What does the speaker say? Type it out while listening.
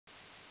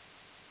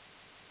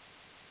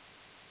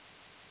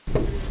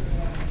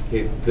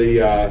Okay,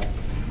 the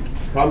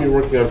problem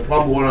you're working on,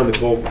 problem 1 on the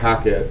gold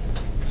packet,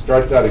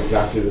 starts out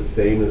exactly the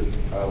same as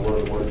one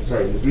of the ones,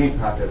 sorry, the green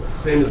packet. It's the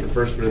same as the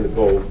first one in the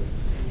gold.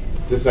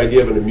 This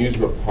idea of an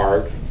amusement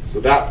park, so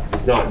that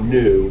is not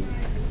new,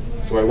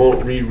 so I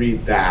won't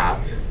reread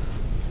that.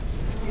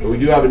 But we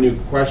do have a new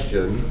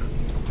question.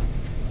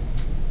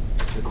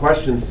 The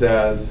question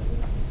says,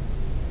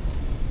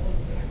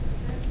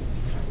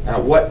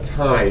 at what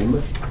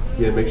time,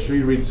 again, make sure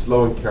you read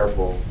slow and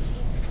careful.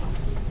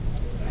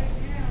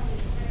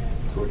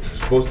 So we're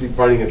supposed to be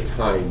finding a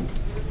time.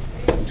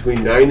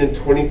 Between 9 and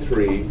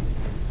 23,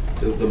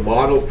 does the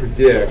model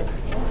predict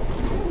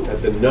that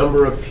the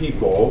number of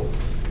people,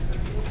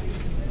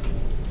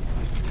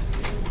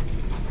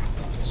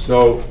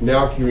 so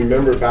now if you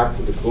remember back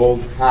to the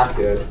gold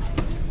packet,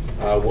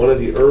 one of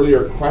the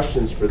earlier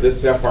questions for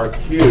this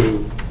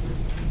FRQ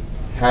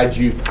had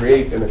you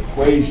create an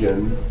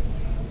equation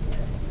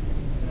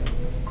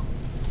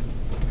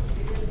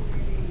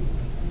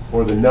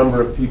for the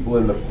number of people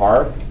in the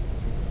park.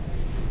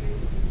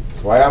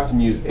 So I often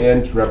use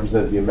n to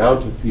represent the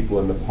amount of people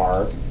in the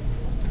park.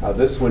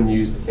 This one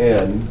used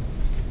n.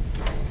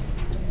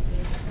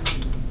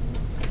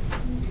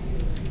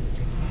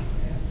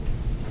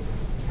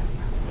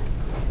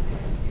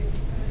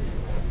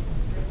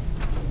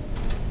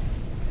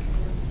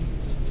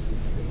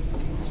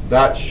 So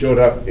that showed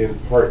up in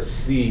part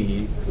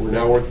C. We're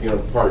now working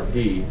on part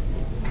D.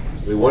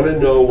 So they want to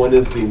know what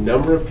is the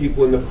number of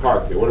people in the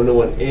park. They want to know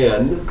when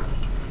n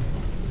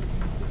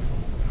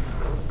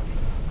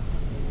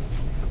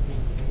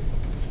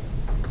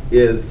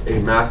is a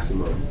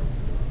maximum.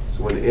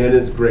 So when n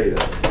is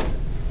greatest.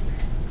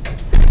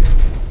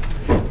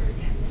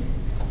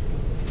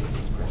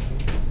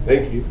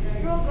 Thank you.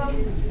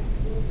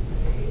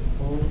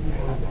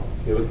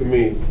 Okay, look at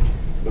me.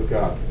 Look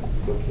up.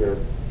 Look here.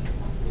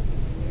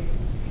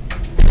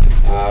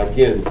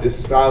 Again,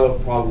 this style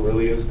of problem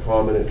really is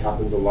common. It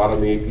happens a lot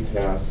on the AP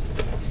test.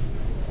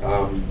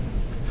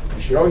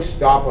 You should always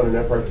stop on an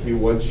FRQ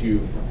once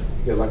you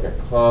hit like a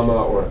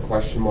comma or a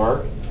question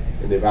mark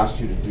and they've asked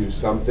you to do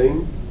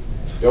something.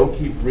 Don't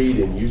keep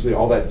reading. Usually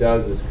all that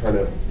does is kind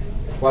of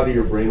clutter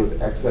your brain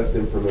with excess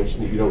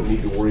information that you don't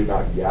need to worry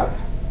about yet.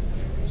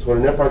 So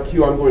on an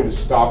FRQ, I'm going to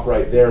stop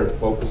right there and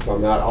focus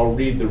on that. I'll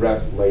read the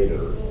rest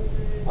later.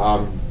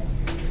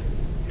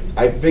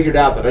 I figured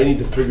out that I need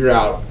to figure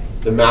out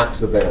the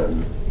max of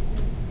n.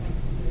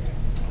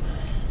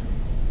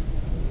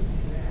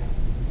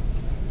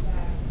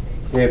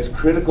 Okay, it's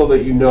critical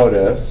that you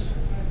notice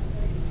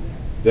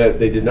that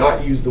they did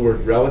not use the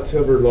word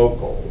relative or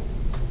local.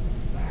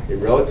 A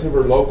relative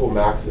or local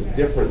max is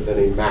different than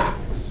a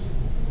max.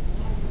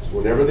 So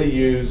whenever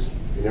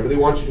they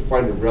want you to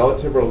find a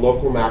relative or a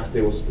local max,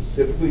 they will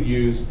specifically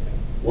use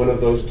one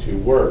of those two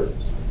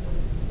words.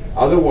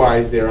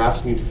 Otherwise, they're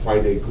asking you to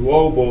find a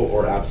global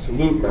or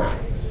absolute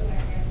max.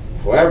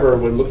 However,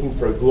 when looking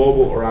for a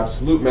global or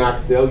absolute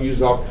max, they'll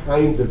use all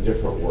kinds of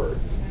different words.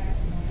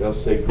 They'll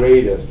say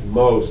greatest,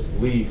 most,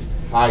 least,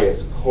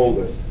 highest,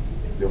 coldest,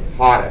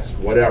 hottest,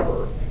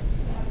 whatever.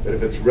 But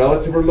if it's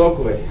relative or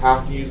local, they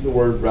have to use the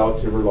word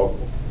relative or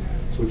local.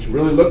 So what you're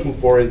really looking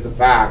for is the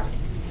fact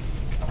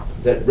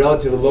that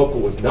relative and local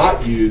was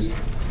not used,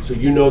 so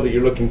you know that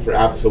you're looking for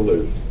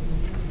absolute.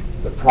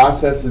 The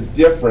process is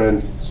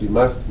different, so you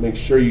must make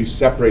sure you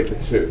separate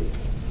the two.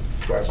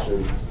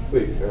 Questions?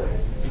 Please.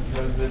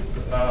 Because it's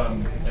in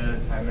a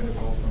time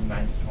interval from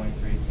 9 to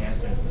 23,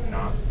 can't it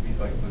not be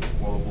like the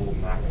global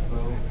max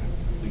though,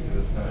 because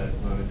it's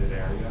a limited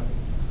area?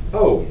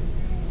 Oh,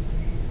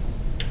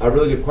 a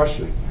really good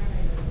question.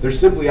 They're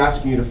simply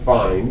asking you to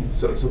find,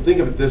 so think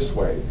of it this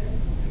way.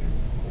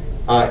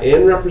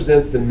 N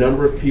represents the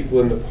number of people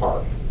in the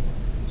park.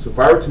 So if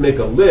I were to make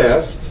a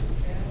list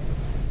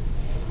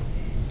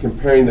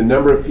comparing the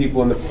number of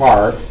people in the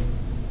park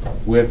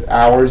with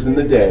hours in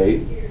the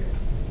day,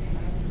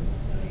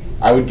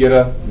 I would get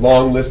a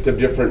long list of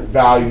different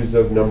values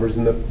of numbers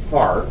in the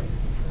park.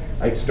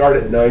 I'd start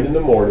at 9 in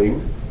the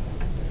morning.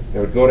 I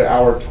would go to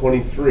hour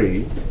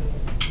 23.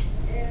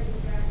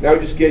 Now I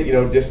would just get,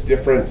 just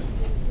different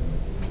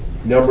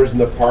numbers in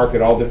the park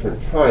at all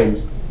different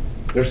times.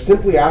 They're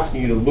simply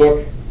asking you to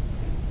look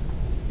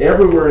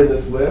everywhere in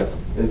this list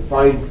and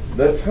find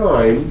the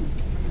time,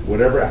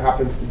 whatever it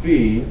happens to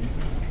be,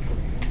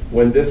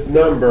 when this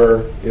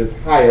number is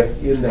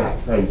highest in that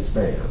time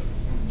span.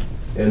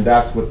 And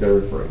that's what they're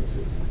referring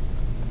to.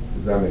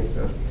 Does that make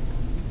sense?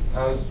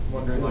 I was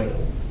wondering,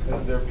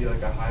 could there be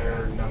a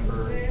higher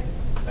number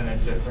and a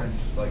different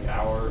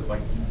hour,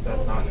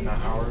 that's not in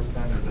that hour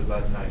span, or does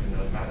that not even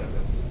really matter in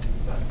this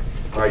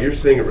sense? You're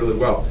saying it really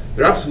well.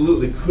 There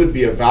absolutely could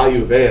be a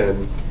value of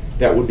n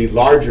that would be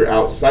larger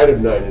outside of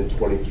 9 and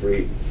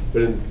 23,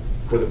 but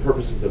for the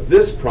purposes of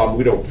this problem,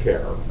 we don't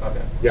care.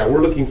 Okay. Yeah,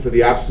 we're looking for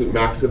the absolute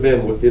max of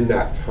n within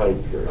that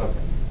time period. Okay.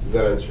 Does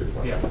that answer your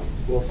question? Yeah.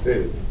 Well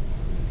stated.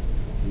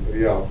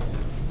 Anybody else?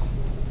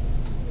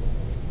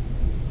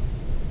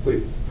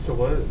 Please. So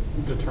what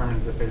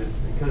determines if it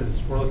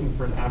because we're looking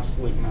for an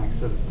absolute max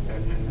of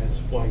n in this,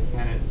 why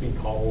can't it be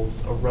called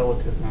a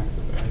relative max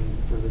of n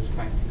for this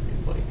time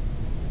period?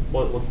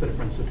 Like, what's the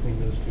difference between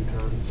those two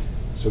terms?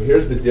 So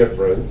here's the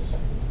difference.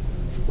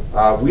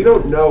 We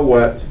don't know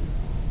what,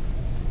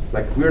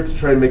 like if we were to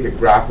try and make a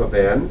graph of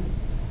n,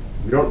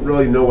 we don't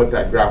really know what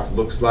that graph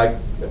looks like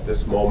at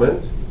this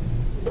moment.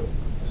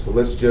 So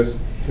let's just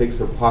take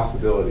some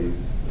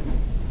possibilities.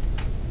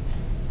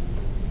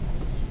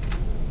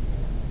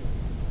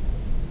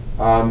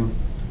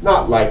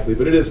 Not likely,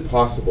 but it is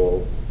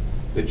possible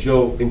that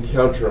you'll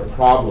encounter a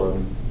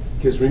problem.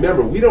 Because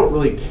remember, we don't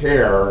really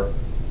care.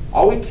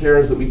 All we care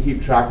is that we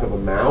keep track of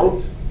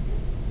amount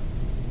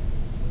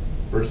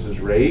versus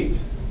rate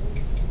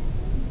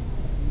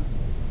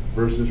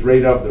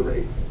of the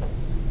rate.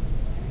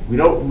 We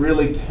don't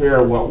really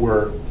care what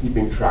we're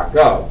keeping track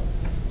of.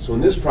 So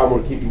in this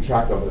problem, we're keeping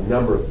track of a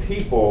number of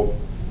people,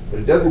 but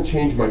it doesn't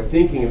change my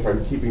thinking if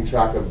I'm keeping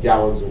track of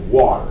gallons of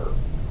water.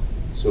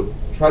 So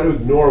try to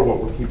ignore what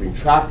we're keeping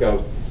track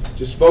of.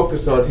 Just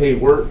focus on, hey,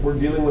 we're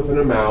dealing with an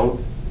amount.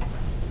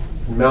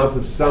 It's an amount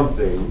of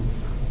something.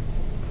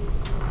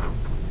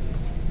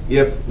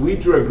 If we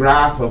drew a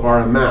graph of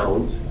our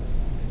amount,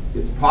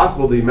 it's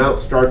possible the amount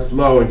starts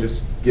low and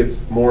just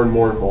gets more and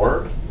more and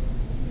more.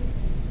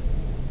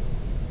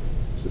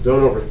 So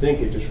don't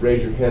overthink it. Just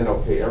raise your hand.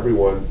 Okay,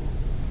 everyone.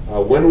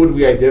 When would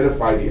we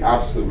identify the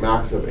absolute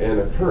max of n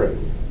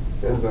occurring?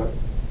 Hands up.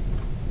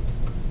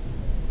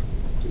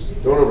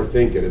 Just don't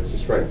overthink it. It's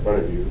just right in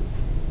front of you.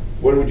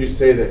 When would you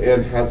say that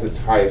n has its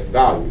highest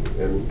value?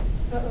 And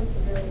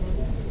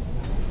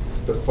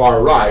it's the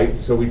far right.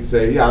 So we'd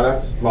say, yeah,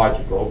 that's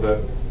logical.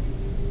 The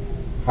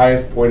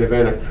highest point of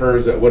n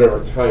occurs at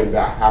whatever time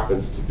that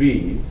happens to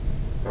be.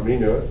 How many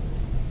knew it? 2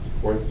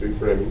 points, 3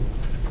 for Emmy.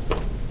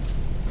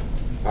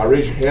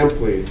 Raise your hand,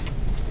 please.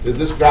 Does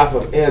this graph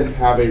of n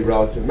have a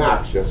relative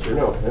max? Yes or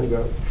no? Hands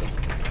up.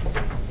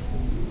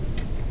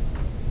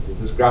 Does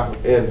this graph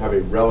of n have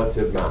a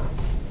relative max?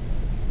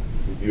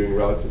 Reviewing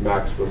relative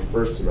max from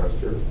first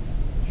semester.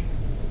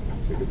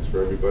 Tickets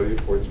for everybody,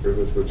 points for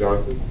everybody. Let's go,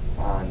 Jonathan.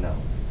 No.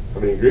 How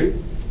many agree?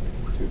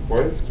 2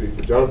 points, 3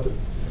 for Jonathan.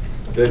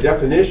 The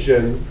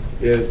definition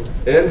is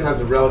n has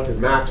a relative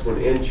max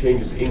when n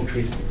changes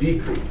increase to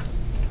decrease.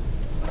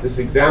 This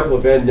example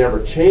of n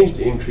never changed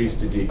increase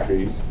to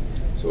decrease,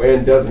 so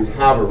n doesn't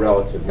have a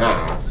relative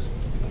max.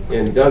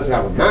 N does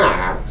have a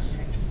max.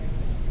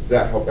 Does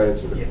that help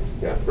answer the question?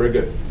 Yeah, very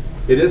good.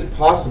 It is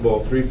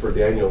possible, 3 for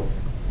Daniel.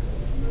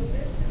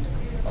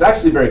 It's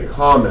actually very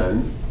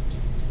common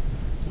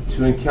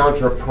to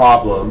encounter a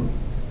problem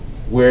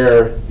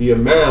where the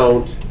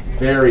amount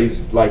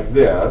varies like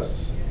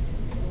this.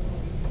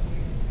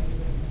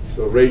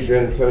 So raise your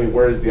hand and tell me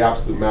where is the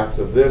absolute max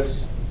of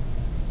this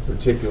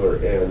particular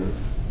n.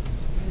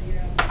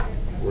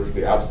 Where's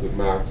the absolute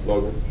max,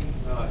 Logan?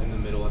 In the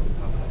middle at the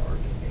top of the arc.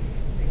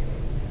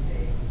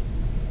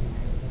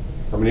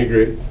 How many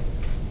agree? 2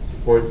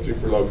 points, 3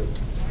 for Logan.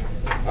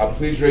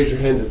 Please raise your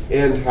hand.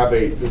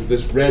 Does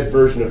this red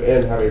version of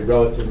n have a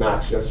relative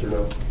max, yes or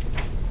no? Let's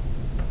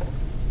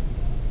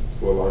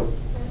go along.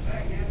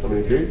 How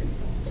many agree?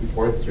 2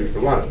 points, 3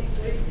 for Lana.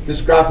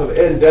 This graph of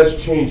n does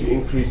change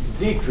increase to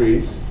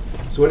decrease,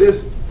 so it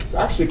is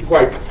actually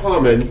quite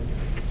common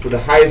for the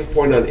highest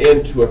point on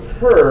n to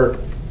occur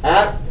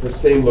at the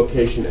same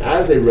location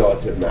as a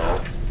relative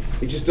max.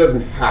 It just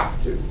doesn't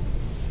have to.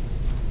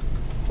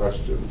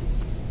 Questions?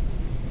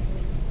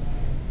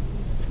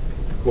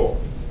 Cool.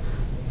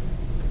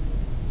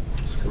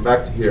 Let's come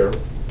back to here.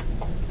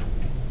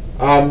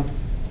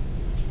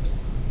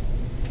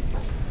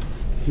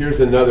 Here's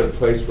another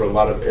place where a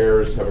lot of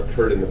errors have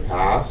occurred in the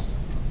past.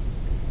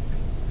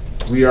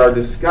 We are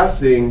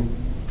discussing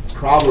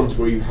problems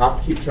where you have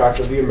to keep track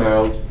of the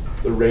amount,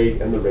 the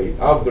rate, and the rate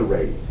of the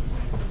rate.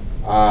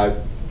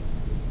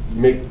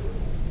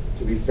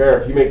 To be fair,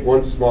 if you make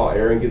one small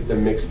error and get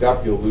them mixed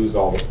up, you'll lose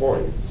all the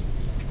points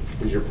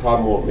because your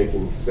problem won't make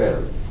any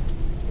sense.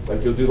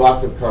 Like you'll do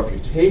lots of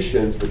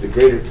computations, but the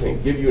grader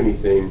can't give you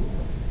anything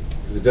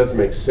because it doesn't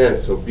make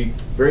sense. So be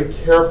very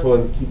careful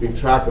in keeping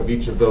track of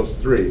each of those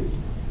three.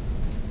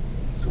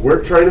 So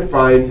we're trying to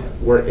find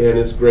where n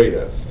is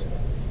greatest.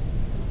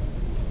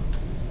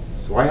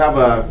 So I have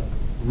a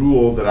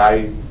rule that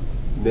I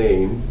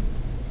named.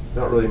 It's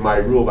not really my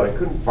rule, but I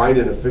couldn't find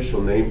an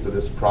official name for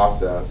this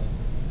process.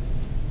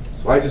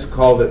 So I just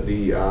called it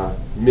the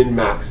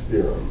min-max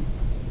theorem.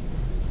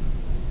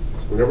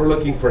 So whenever we're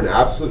looking for an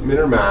absolute min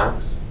or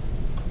max,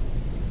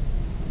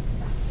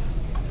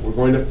 we're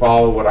going to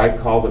follow what I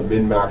call the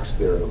min-max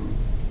theorem.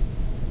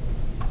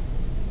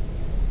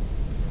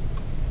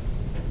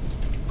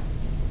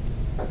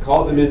 I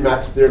call it the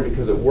min-max theorem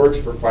because it works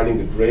for finding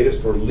the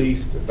greatest or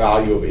least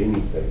value of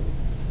anything.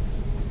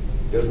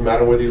 It doesn't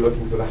matter whether you're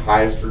looking for the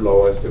highest or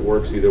lowest, it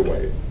works either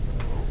way.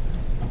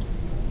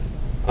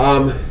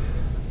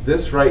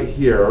 This right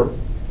here,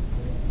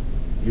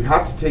 you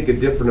have to take a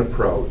different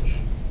approach.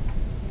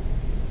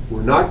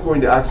 We're not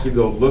going to actually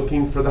go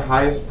looking for the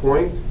highest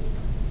point.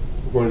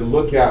 We're going to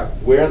look at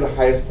where the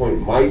highest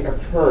point might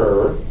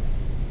occur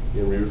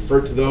And we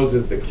refer to those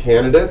as the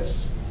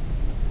candidates.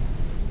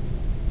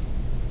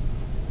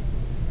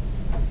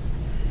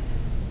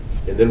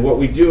 And then what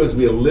we do is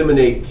we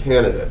eliminate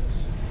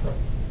candidates.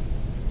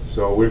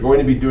 So we're going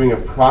to be doing a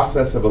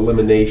process of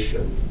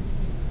elimination.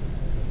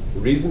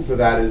 The reason for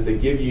that is they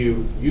give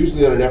you,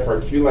 usually on an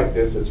FRQ like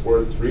this, it's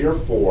worth 3 or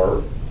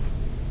 4.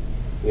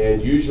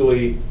 And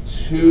usually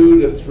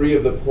 2 to 3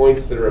 of the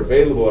points that are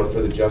available are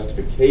for the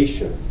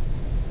justification.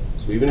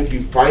 So even if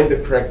you find the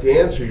correct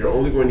answer, you're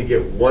only going to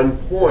get 1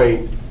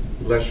 point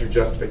unless your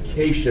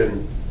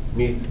justification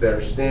meets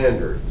their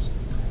standards.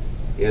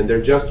 And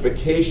their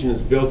justification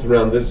is built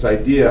around this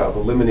idea of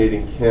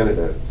eliminating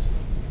candidates.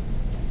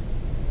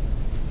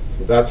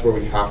 So that's where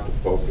we have to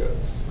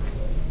focus.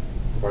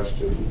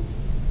 Questions?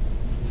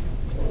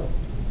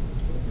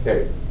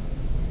 Okay.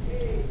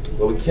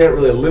 Well, we can't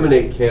really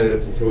eliminate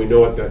candidates until we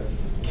know what the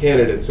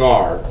candidates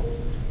are.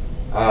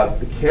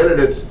 The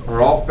candidates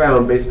are all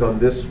found based on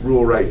this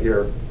rule right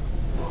here.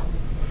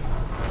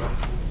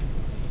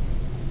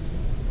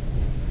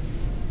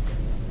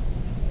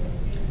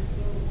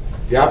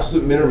 The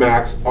absolute min or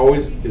max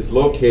always is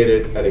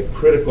located at a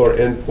critical or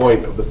end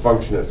point of the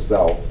function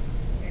itself.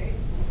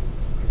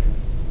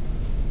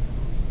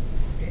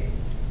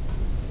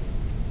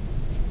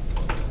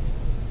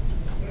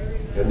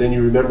 And then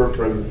you remember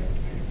from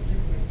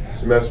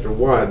semester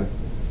 1,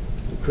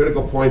 the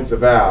critical points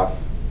of f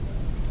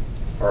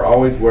are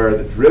always where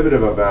the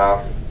derivative of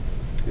f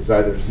is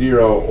either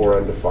 0 or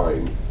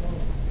undefined.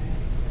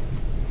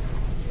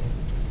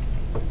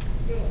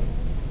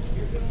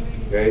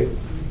 Okay?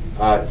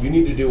 You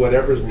need to do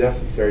whatever is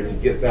necessary to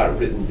get that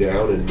written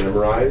down and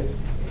memorized,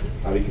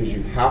 because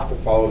you have to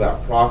follow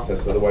that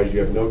process, otherwise you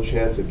have no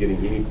chance of getting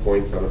any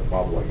points on a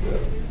problem like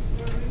this.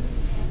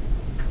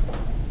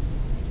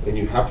 And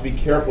you have to be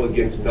careful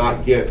again to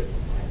not get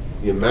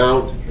the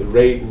amount, the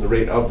rate, and the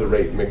rate of the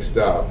rate mixed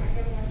up.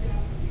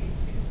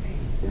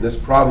 In this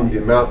problem, the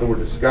amount that we're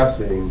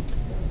discussing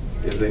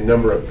is a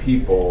number of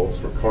people,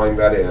 so we're calling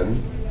that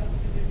n.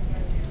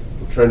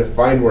 We're trying to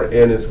find where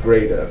n is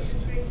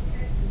greatest.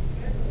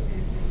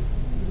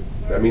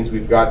 That means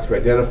we've got to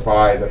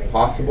identify the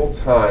possible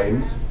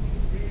times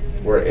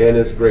where n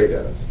is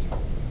greatest.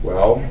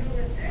 Well,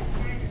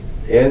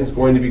 n is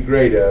going to be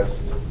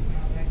greatest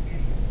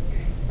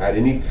at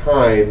any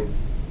time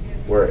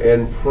where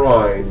n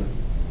prime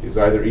is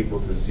either equal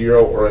to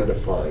 0 or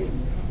undefined.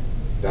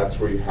 That's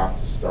where you have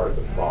to start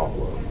the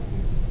problem.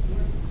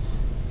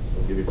 So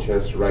I'll give you a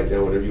chance to write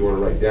down whatever you want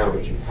to write down,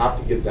 but you have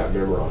to get that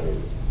memorized.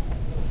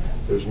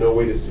 There's no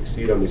way to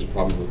succeed on these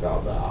problems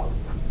without that.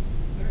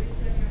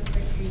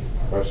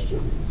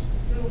 Questions?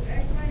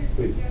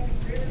 Please.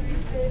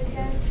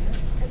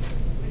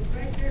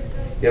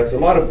 Yeah, it's a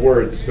lot of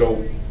words,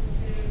 so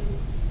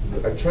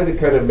I try to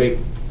kind of make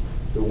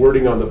the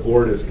wording on the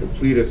board as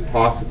complete as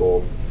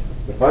possible.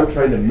 If I'm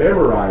trying to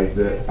memorize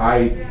it,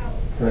 I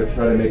kind of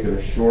try to make it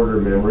a shorter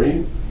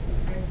memory.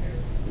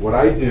 What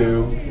I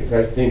do is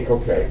I think,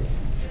 okay,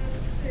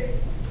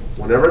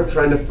 whenever I'm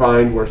trying to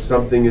find where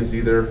something is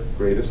either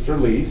greatest or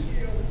least,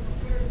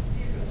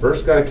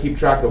 first got to keep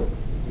track of,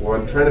 well,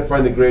 I'm trying to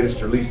find the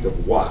greatest or least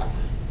of what?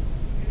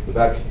 So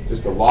that's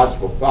just a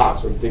logical thought.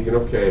 So I'm thinking,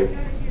 okay,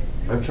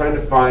 I'm trying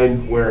to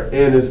find where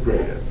n is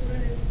greatest.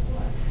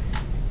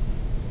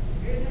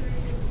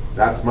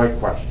 That's my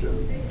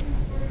question.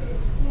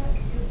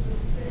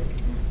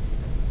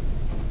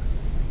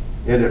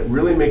 And it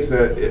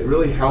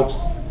really helps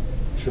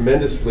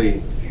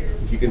tremendously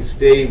if you can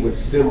stay with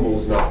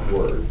symbols, not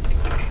words.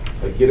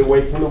 Like, get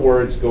away from the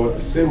words, go with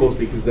the symbols,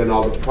 because then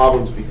all the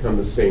problems become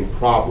the same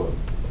problem.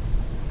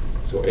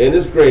 So n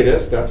is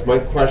greatest, that's my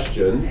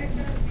question.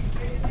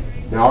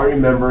 Now I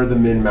remember the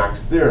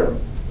min-max theorem.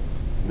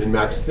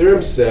 Min-max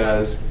theorem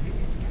says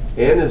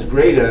n is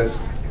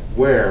greatest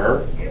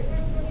where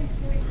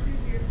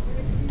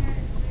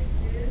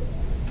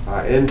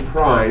n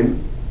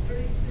prime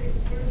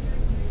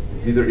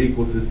is either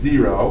equal to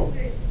 0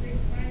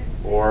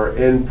 or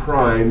n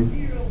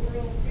prime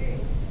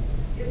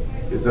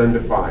is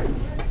undefined.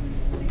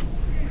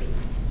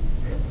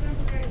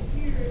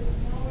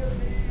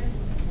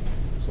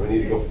 So I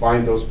need to go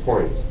find those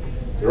points.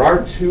 There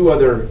are 2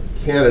 other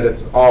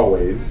candidates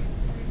always.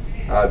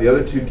 The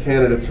other 2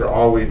 candidates are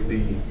always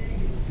the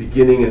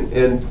beginning and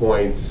end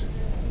points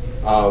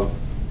of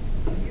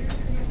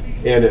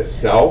n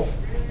itself.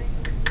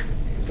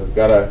 So I've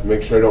got to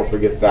make sure I don't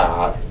forget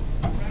that.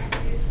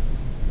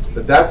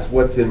 But that's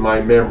what's in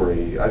my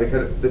memory. I think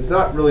it's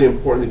not really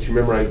important that you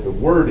memorize the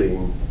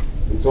wording.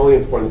 It's only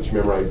important that you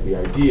memorize the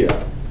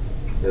idea.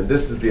 And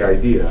this is the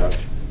idea.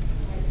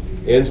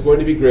 N is going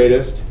to be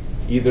greatest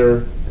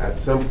either at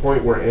some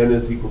point where n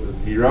is equal to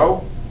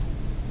 0,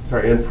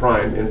 sorry, n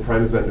prime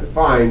is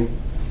undefined,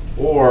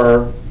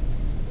 or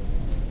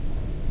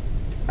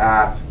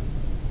at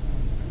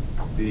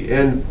the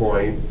end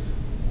points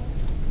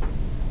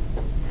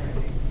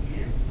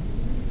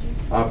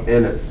of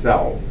n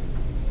itself.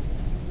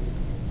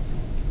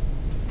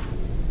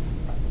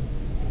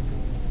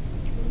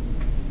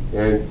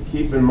 And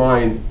keep in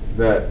mind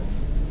that,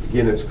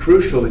 again, it's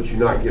crucial that you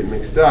not get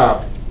mixed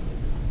up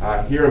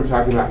Here I'm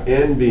talking about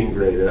n being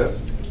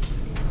greatest.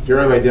 Here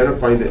I'm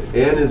identifying that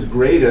n is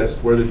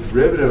greatest where the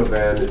derivative of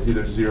n is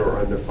either 0 or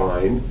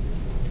undefined,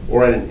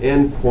 or at an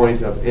end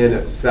point of n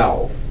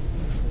itself.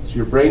 So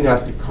your brain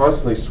has to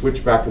constantly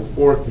switch back and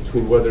forth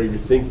between whether you're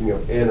thinking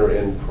of n or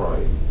n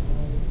prime.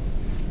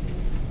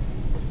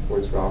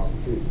 Points for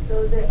Allison, please. So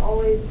is it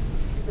always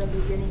the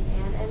beginning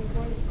and end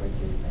point, or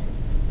just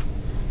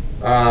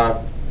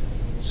end?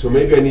 So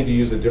maybe I need to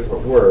use a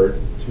different word.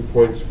 2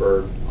 points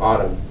for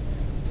Autumn.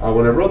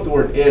 When I wrote the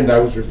word end, I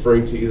was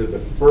referring to either the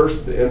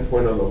end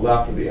point on the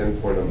left or the end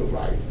point on the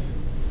right.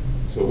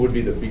 So it would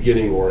be the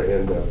beginning or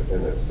end of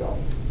n itself.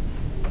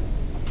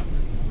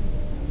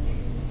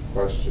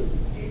 Question?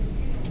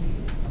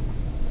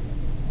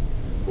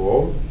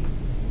 Cool.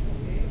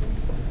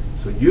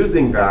 So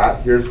using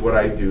that, here's what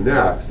I do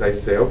next. I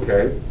say,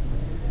 okay,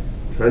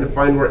 I'm trying to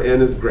find where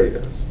n is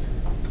greatest.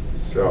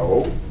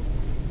 So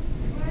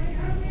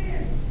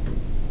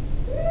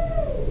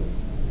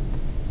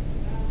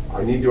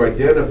I need to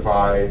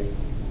identify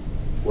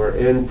where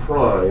n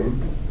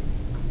prime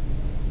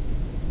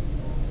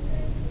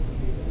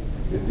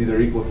is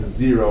either equal to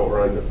 0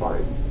 or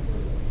undefined.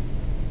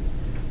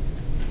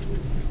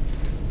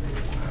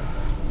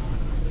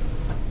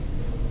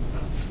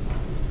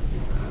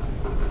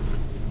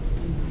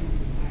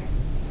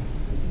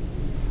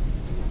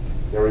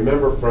 Now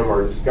remember from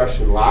our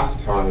discussion last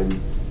time,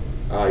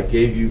 I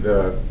gave you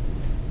the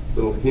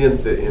little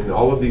hint that in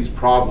all of these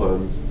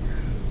problems,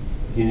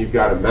 and you've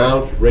got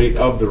amount, rate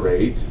of the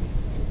rate.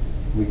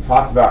 We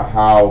talked about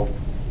how,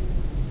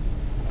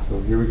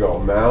 so here we go,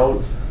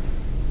 amount,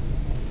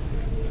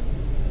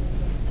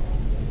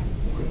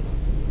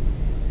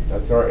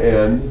 that's our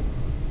n,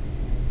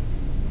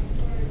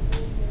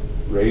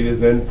 rate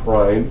is n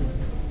prime,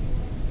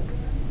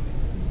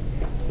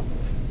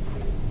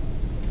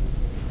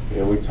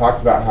 and we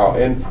talked about how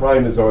n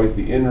prime is always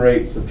the in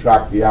rate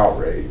subtract the out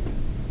rate.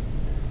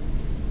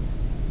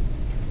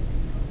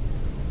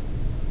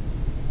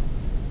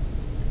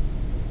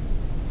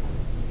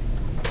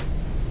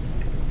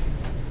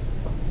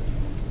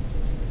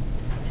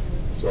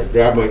 So I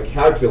grab my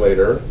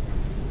calculator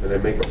and I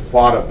make a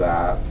plot of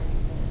that.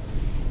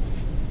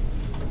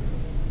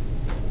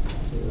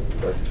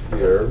 That's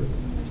here.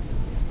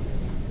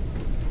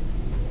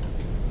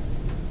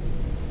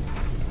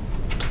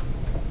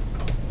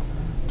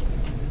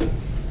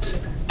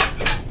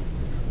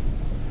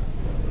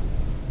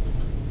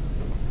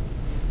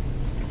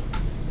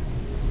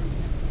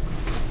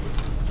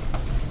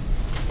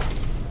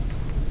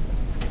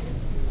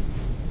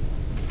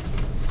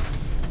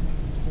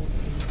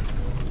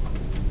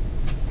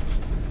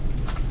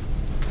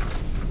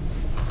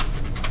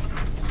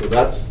 So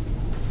that's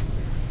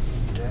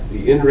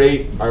the in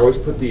rate. I always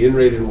put the in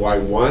rate in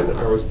Y1.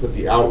 I always put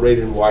the out rate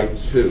in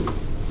Y2.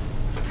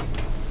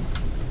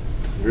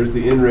 Here's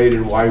the in rate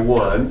in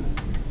Y1,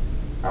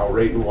 out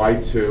rate in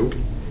Y2.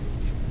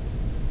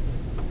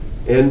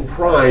 N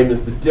prime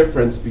is the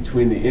difference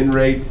between the in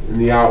rate and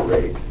the out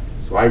rate.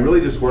 So I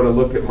really just want to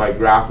look at my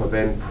graph of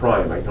N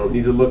prime. I don't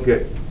need to look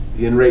at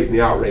the in rate and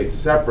the out rate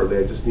separately.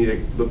 I just need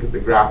to look at the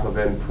graph of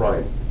N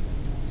prime.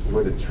 So I'm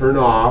going to turn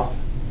off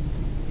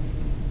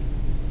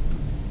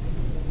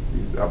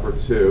these upper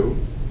two,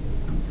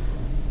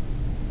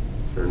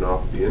 turn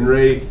off the in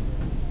rate,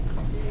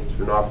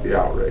 turn off the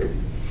out rate.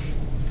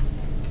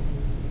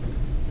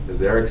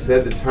 As Eric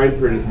said, the time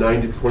period is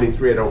 9 to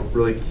 23. I don't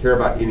really care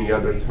about any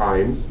other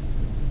times.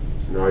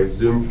 So now I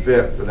zoom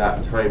fit for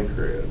that time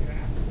period.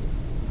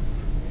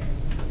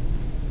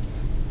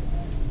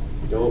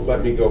 Don't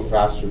let me go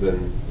faster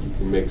than you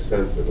can make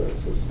sense of it.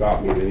 So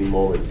stop me at any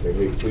moment and say,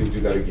 hey, please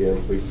do that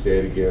again. Please say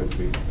it again.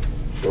 Please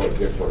show it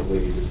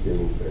differently. Just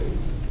anything.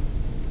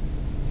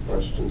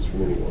 Questions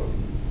from anyone?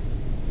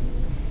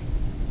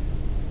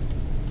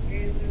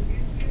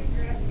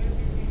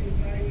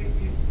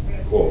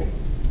 Cool.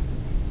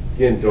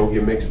 Again, don't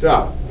get mixed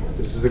up.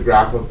 This is a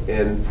graph of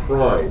N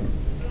prime.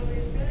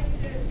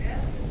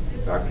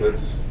 In fact,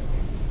 let's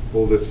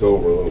pull this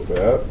over a little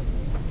bit.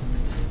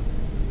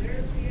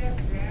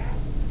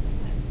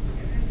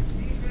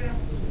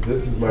 So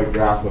this is my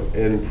graph of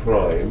N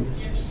prime.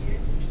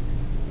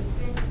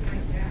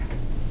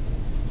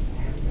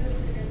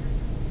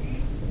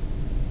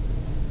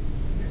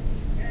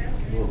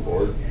 Come on,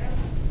 board.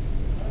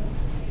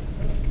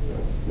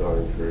 That's not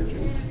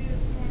encouraging.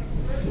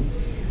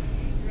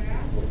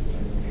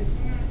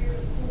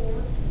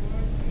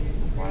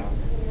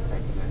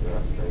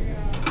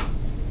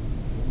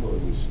 Come on,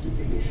 you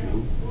stupid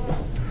machine.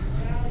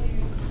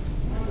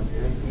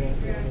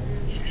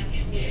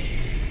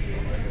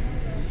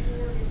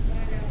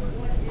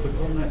 Click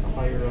on that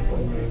higher up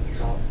on the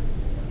top.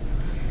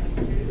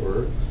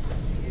 Works.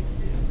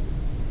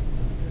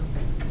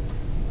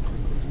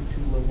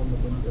 Too low on the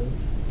window.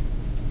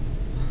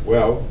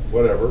 Well,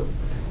 whatever.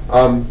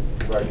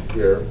 Right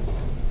here.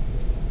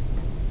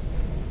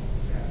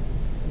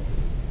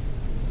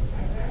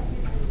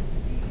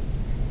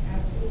 I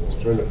was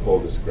trying to pull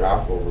this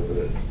graph over, but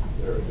it's,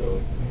 there we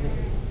go.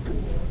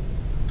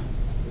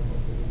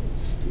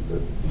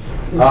 stupid.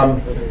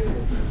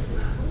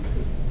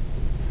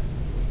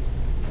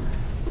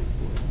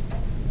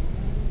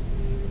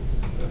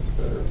 That's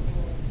better.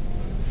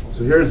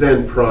 So here's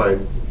n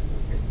prime.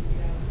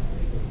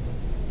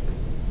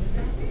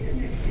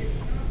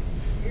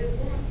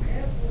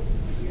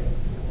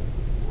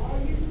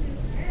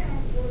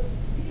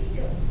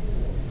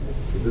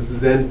 So this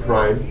is n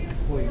prime.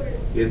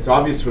 It's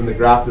obvious from the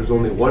graph there's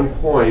only one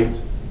point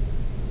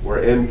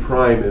where n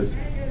prime is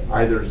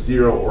either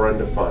 0 or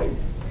undefined.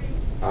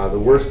 The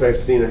worst I've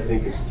seen, I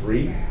think, is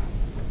 3.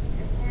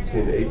 I've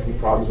seen AP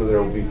problems where there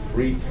will be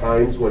 3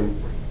 times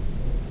when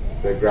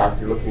the graph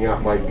you're looking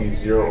at might be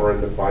 0 or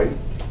undefined.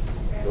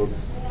 I don't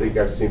think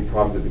I've seen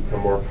problems that become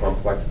more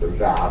complex than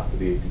that for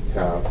the AP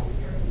test.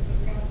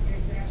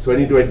 So I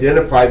need to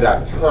identify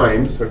that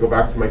time, so I go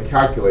back to my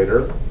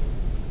calculator,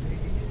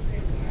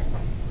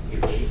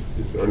 which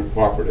is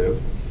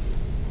uncooperative.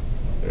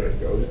 There it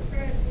goes.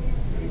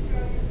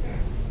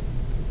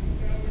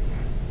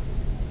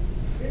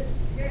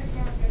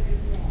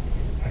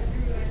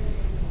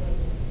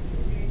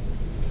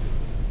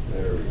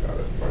 There, we got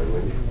it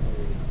finally.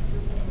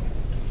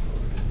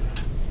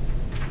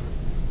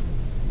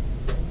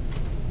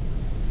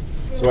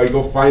 So I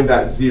go find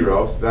that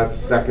 0, so that's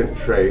second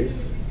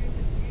trace.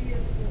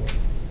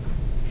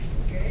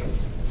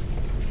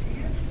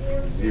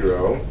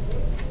 0.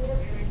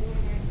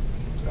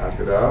 Back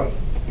it up.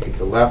 Take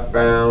the left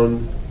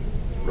bound,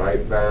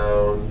 right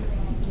bound.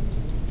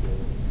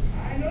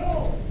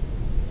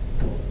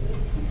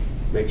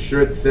 Make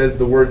sure it says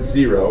the word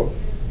 0.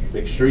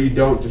 Make sure you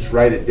don't just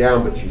write it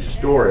down, but you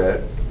store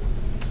it.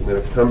 So I'm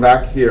going to come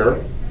back here.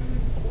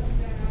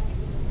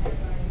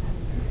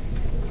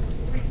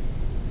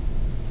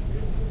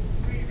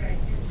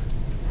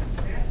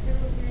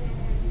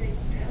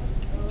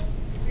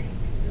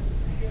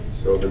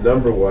 So the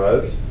number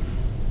was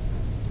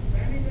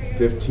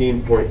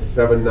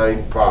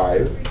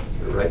 15.795.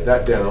 Write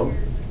that down.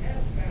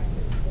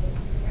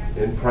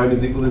 N prime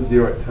is equal to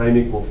 0 at time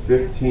equal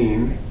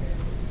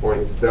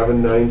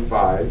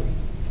 15.795.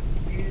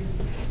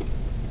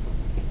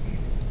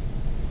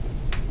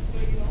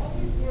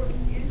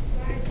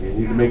 You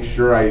need to make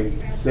sure I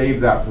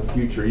save that for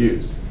future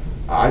use.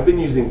 I've been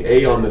using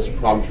A on this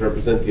problem to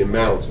represent the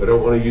amount, so I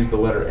don't want to use the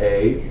letter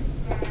A.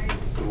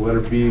 So the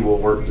letter B will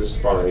work just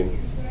fine.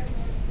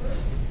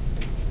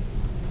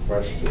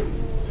 Questions?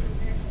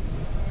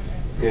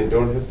 And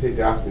don't hesitate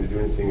to ask me to do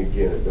anything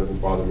again. It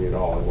doesn't bother me at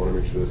all. I want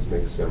to make sure this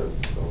makes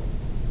sense.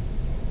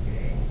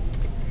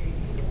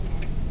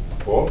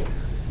 Cool.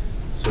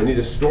 So I need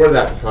to store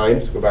that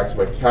time. So go back to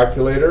my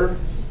calculator.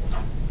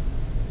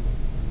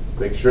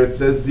 Make sure it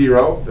says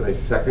 0. Then I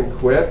second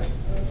quit.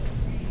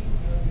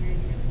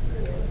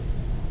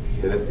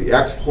 And it's the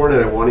x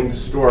coordinate I'm wanting to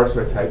store,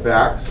 so I type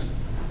x.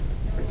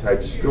 I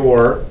type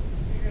store.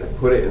 And I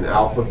put it in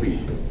alpha b.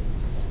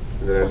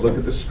 And then I look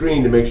at the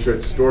screen to make sure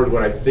it's stored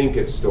what I think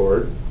it's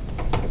stored.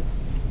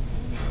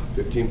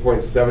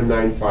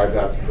 15.795,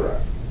 that's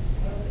correct.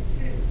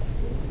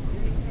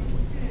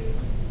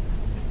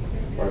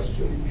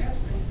 Questions?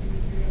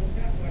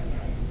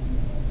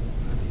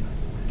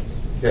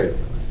 Okay.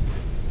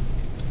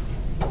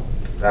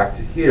 Back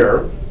to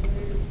here.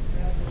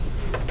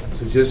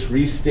 So just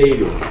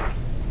restating.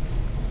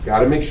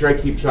 Got to make sure I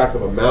keep track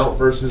of amount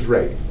versus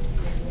rate.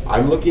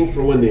 I'm looking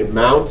for when the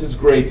amount is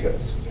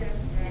greatest.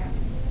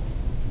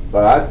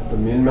 But the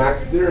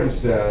min-max theorem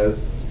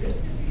says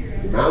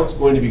the amount's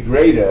going to be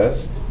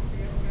greatest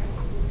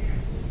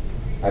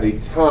at a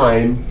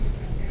time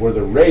where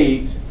the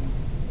rate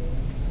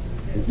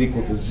is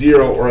equal to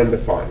 0 or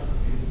undefined.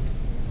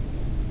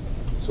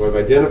 So I've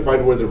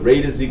identified where the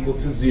rate is equal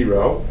to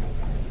 0,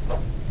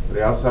 but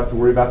I also have to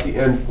worry about the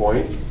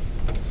endpoints.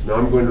 So now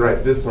I'm going to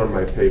write this on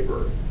my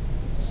paper.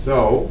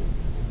 So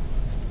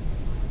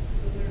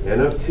n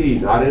of t,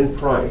 not n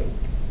prime,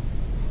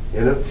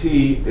 n of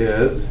t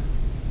is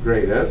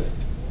greatest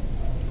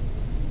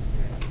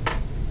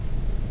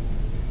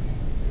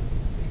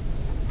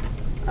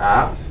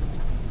at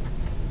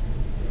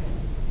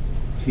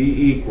t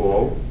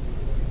equal,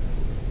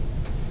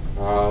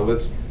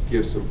 let's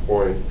give some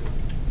points.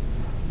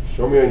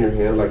 Show me on your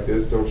hand like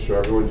this, don't show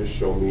everyone, just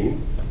show me.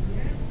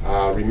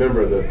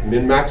 Remember, the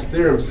min-max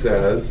theorem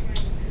says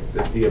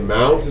that the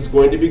amount is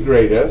going to be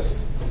greatest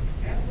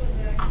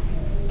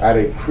at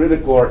a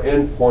critical or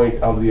end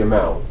point of the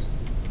amount.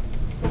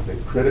 The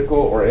critical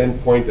or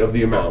end point of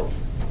the amount.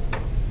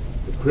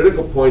 The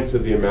critical points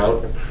of the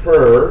amount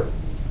occur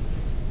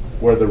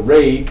where the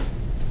rate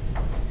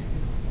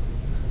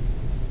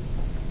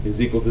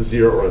is equal to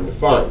 0 or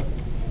undefined.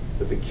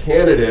 But the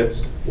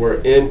candidates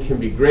where n can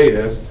be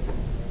greatest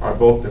are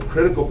both the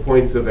critical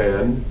points of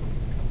n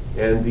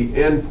and the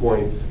end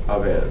points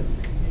of n.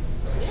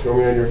 So show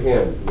me on your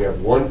hand. We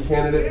have 1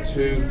 candidate,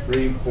 2,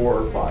 3, 4,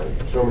 or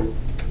 5. Show me.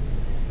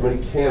 How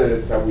many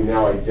candidates have we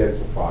now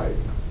identified?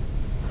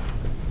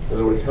 In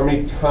other words, how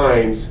many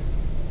times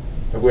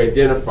have we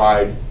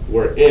identified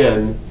where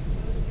n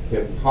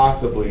can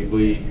possibly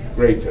be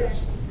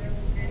greatest?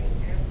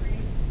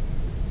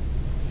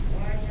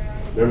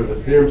 Remember,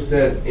 the theorem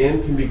says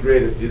n can be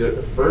greatest either at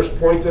the first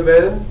point of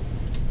n,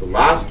 the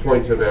last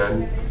point of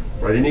n,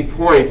 or at any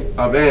point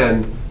of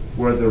n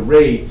where the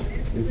rate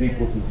is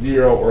equal to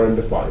 0 or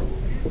undefined.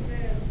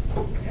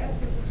 So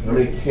how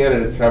many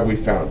candidates have we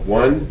found?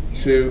 1,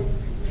 2,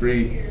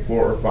 3,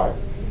 4, or 5?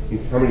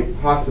 Means how many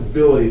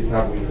possibilities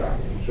have we found?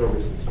 Show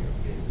me some.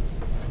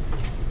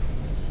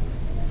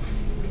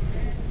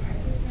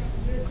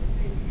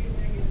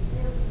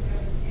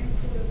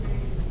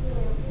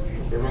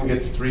 Everyone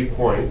gets 3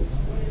 points.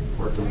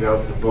 Work them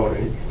down to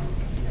voting.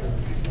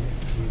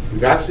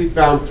 We've actually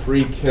found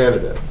 3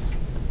 candidates.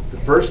 The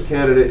first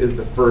candidate is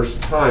the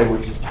first time,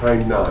 which is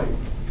time 9.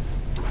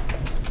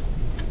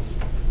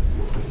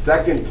 The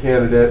second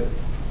candidate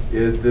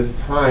is this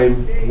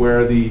time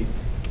where the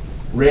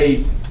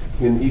rate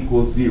can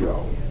equal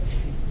 0,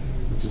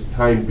 which is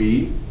time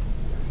b.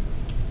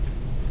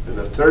 And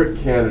the third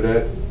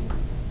candidate,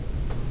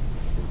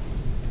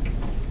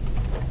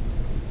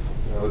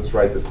 now let's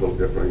write this a little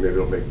differently, maybe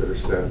it'll make better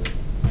sense.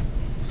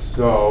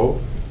 So,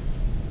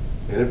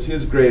 n of t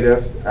is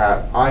greatest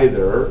at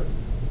either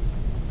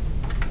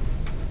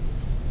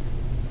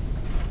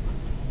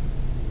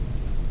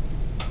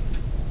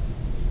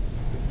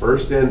the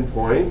first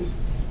endpoint,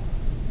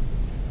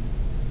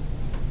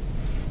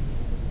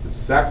 the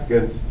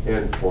second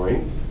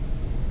endpoint,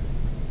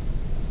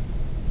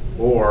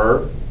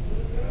 or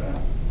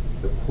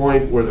the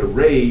point where the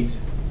rate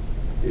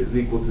is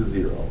equal to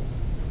 0,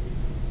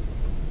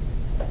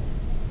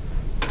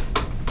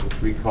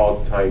 which we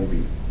call time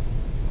b.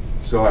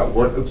 So at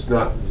one, oops,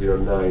 not 0,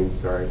 9,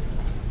 sorry.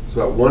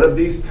 So at one of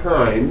these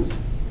times,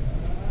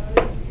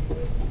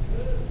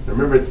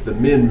 remember it's the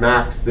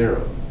min-max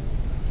theorem.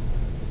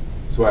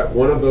 So at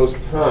one of those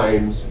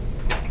times,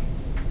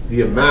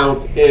 the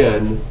amount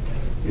n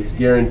is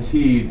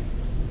guaranteed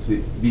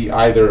to be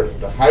either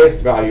the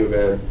highest value of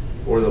n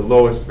or the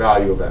lowest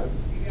value of n.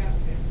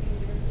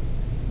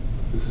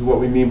 This is what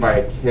we mean by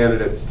a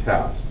candidates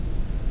test.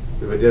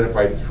 We've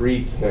identified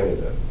 3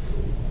 candidates.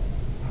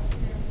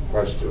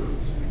 Questions?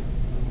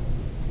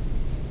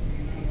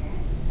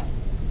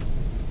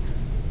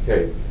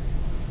 Okay.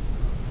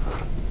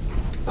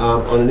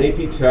 On an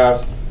AP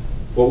test,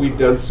 what we've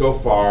done so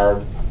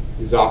far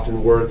is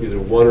often worth either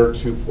 1 or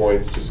 2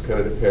 points, just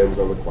kind of depends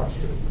on the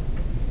question.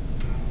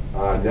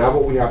 Now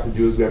what we have to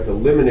do is we have to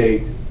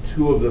eliminate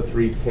 2 of the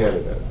 3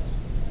 candidates.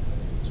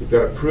 So we've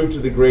got to prove to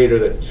the grader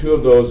that 2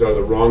 of those are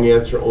the wrong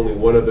answer, only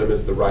 1 of them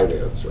is the right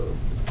answer.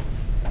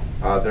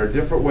 There are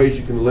different ways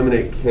you can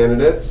eliminate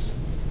candidates.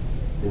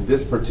 In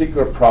this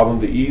particular problem,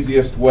 the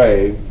easiest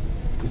way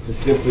is to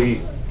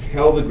simply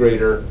tell the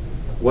grader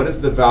what is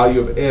the value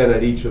of n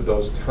at each of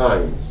those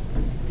times.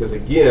 Because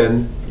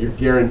again, you're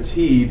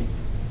guaranteed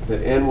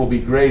that n will be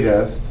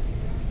greatest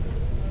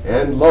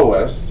and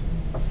lowest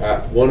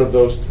at one of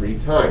those 3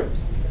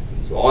 times.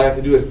 So all I have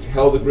to do is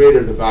tell the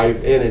grader the value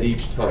of n at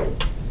each time.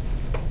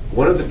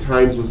 One of the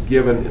times was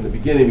given in the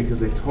beginning because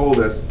they told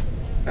us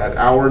at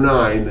hour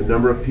 9 the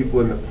number of people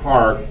in the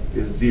park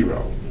is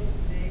 0.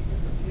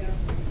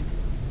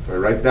 So I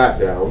write that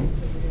down.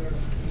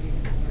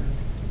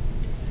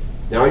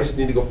 Now I just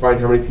need to go find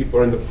how many people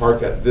are in the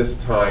park at this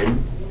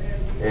time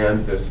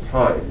and this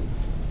time.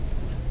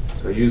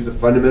 So I use the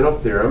fundamental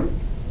theorem.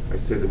 I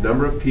say the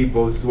number of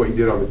people, this is what you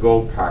did on the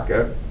gold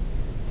packet,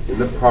 in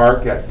the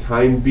park at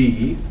time b.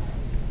 You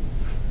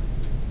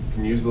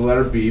can use the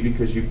letter b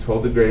because you've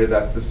told the grader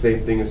that's the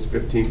same thing as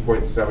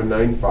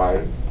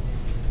 15.795.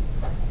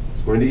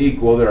 It's going to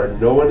equal, there are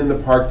no one in the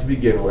park to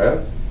begin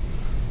with.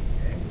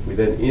 We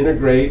then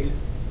integrate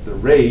the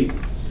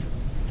rates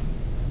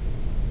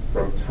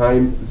from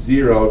time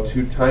 0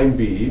 to time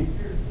b.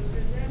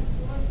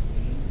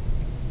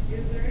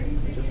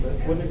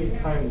 Wouldn't it be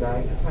time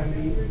 9 to time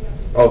b?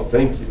 Oh,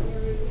 thank you.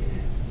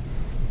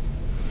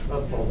 That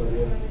was Paul's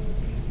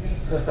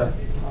idea.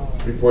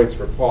 3 points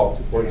for Paul,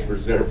 2 points for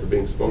Zara for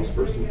being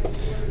spokesperson.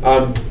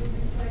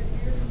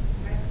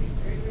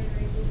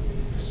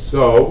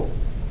 So,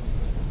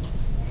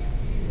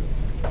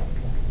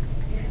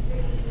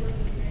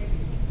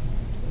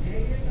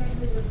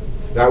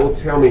 that will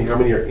tell me how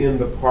many are in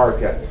the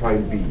park at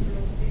time B. So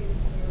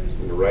I'm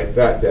going to write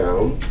that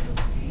down.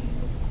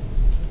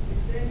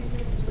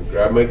 So I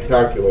grab my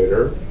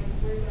calculator,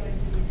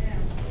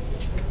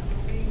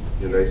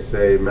 and I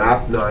say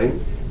math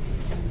 9.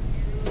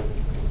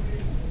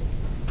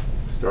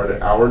 Start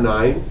at hour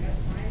 9.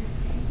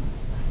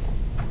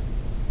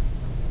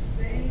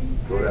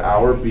 Go to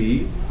hour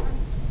B.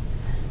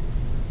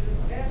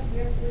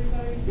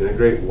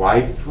 Integrate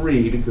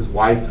y3 because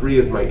y3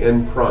 is my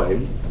n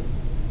prime.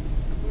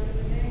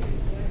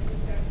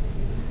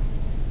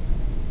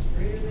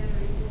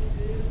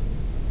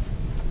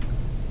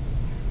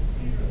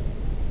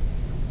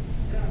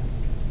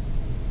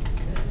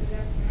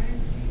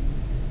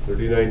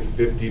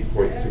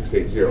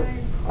 $3950.680.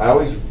 I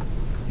always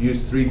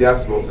use 3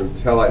 decimals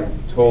until I'm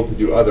told to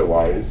do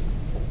otherwise.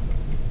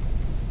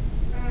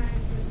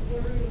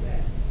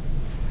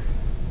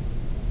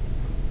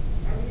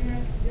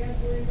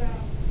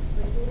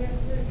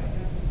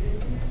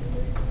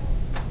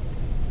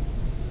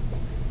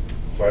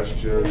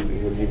 questions?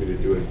 Anyone need me to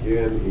do it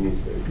again?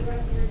 Anything?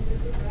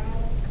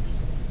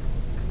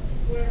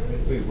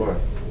 Please, Mark.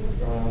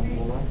 Well,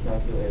 my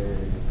calculator.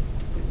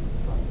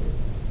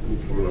 Let me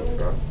pull it up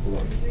fast. Hold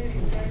on.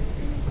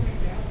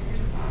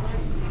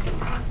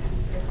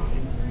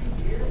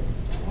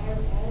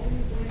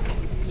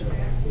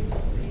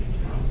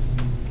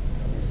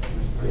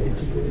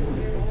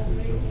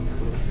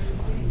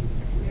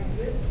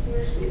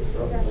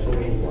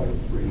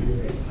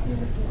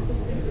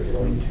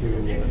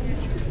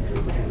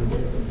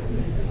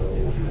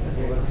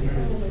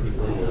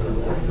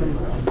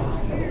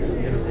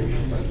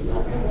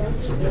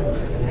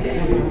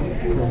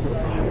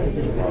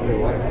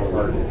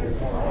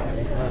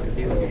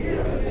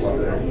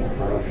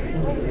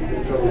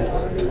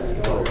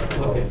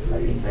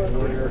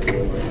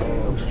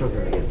 I'm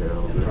struggling to get there.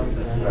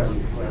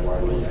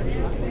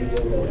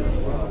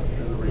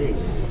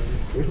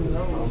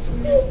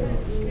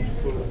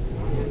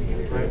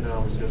 Right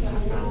now, it's just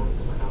found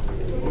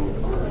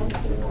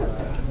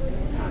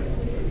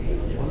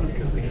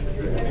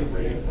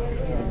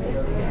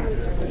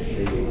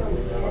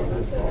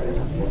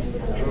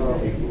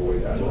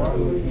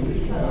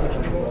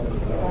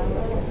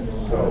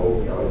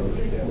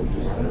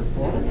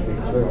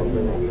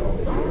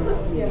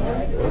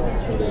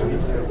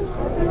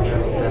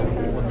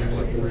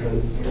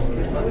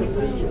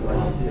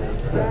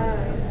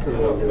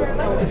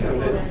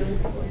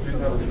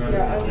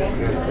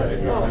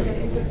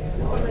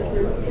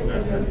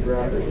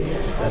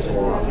That's a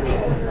lot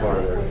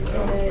farther.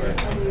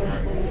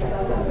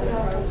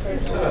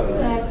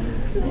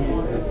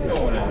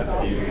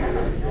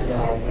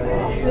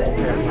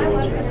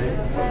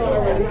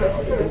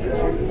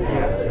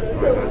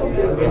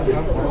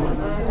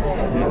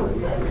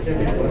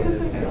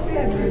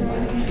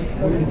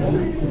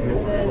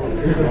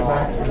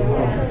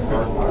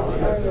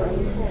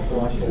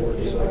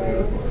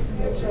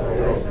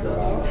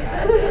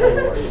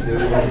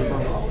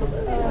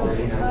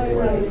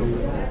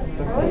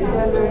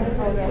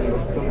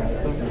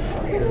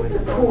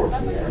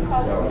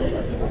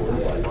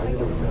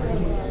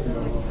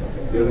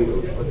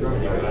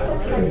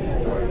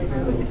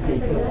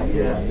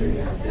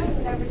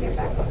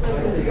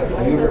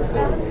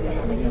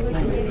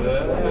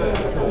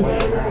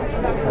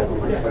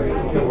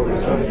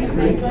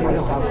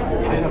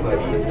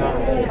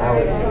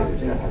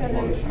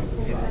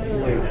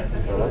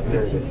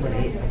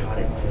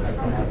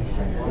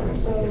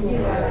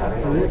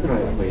 So there's the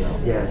right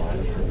equation.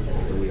 Yes.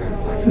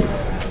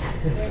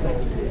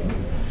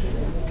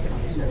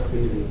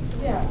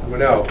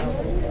 What else?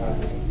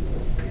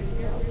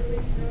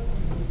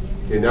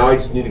 Okay, now I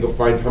just need to go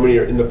find how many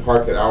are in the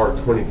park at hour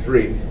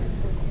 23.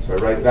 So I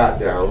write that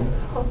down.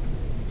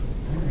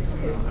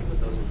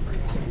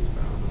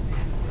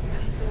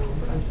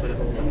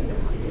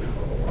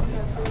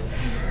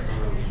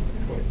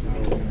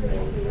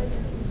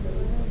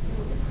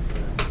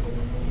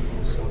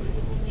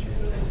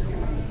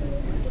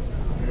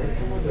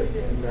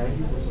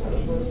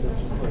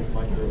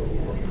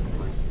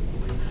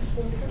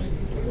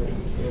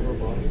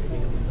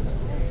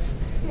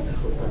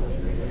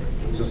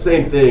 So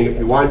same thing, if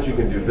you want you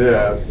can do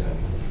this.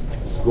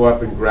 Just go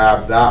up and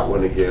grab that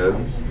one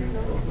again.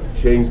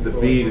 Change the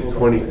B to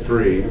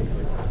 23.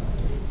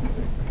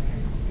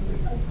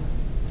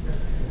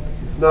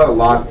 It's not a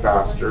lot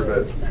faster,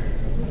 but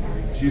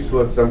it's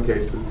useful in some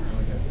cases.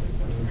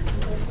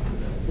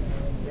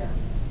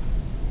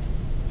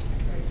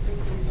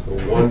 So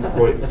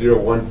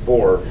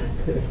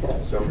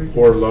 1.014, some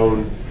poor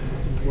lone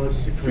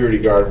security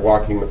guard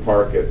walking the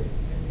park at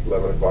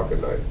 11 o'clock at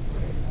night.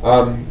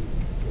 1.014.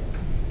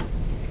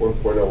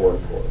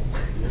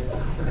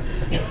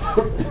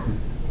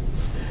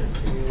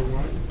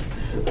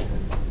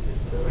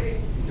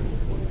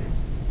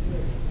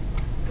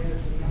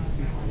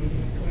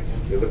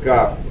 Okay, look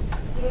up.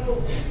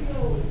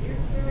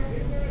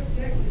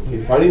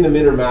 Okay, finding the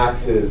min or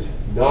max is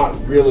not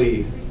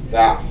really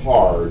that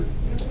hard.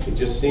 It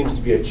just seems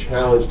to be a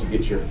challenge to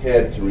get your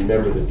head to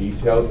remember the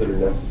details that are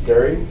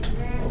necessary.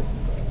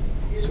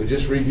 So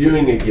just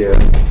reviewing again,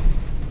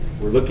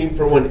 we're looking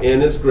for when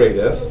n is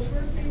greatest.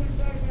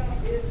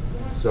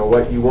 So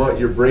what you want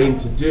your brain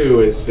to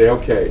do is say,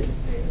 okay,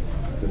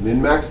 the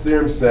min-max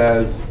theorem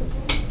says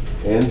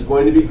n is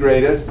going to be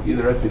greatest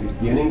either at the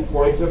beginning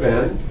point of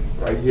n,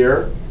 right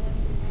here,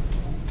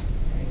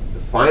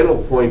 the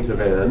final point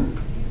of n,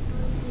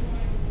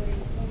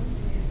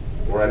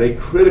 or at a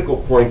critical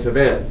point of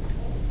n.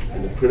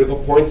 And the critical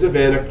points of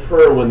n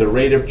occur when the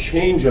rate of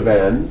change of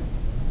n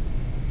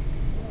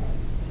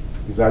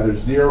is either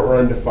 0 or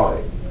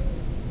undefined.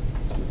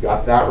 So we've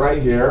got that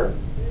right here.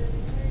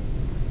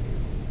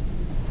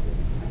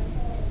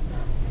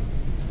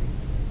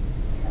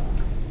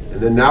 And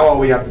then now all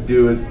we have to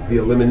do is the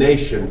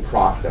elimination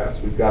process.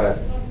 We've got to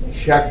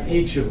check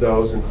each of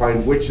those and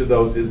find which of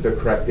those is the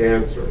correct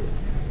answer.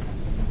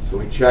 So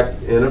we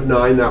checked n of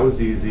 9, that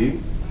was easy.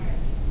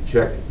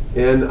 Checked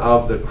n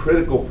of the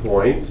critical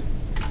point.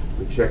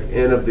 We check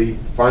n of the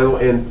final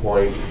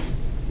endpoint.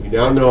 We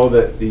now know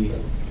that we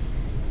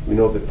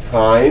know the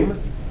time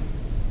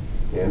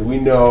And we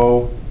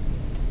know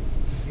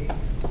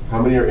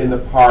how many are in the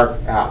park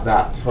at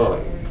that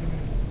time.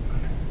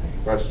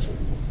 Question?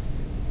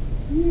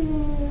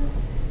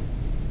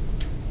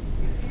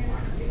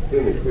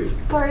 Amy, please.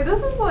 Sorry,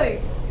 this is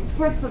like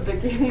towards the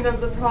beginning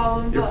of the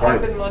problem, You're but fine.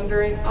 I've been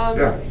wondering.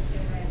 Yeah.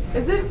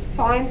 Is it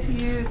fine to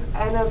use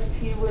N of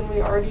T when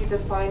we already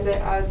defined it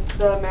as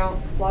the amount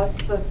plus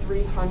the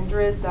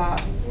 300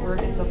 that were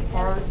in the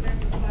park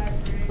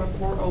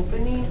before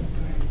opening?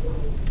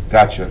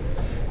 Gotcha.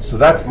 So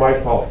that's my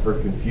fault for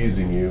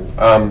confusing you.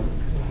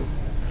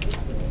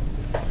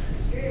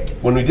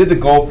 When we did the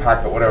goal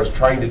packet, what I was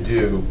trying to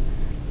do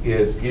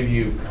is give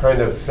you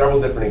kind of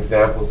several different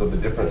examples of the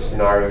different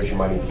scenarios you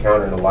might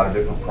encounter in a lot of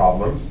different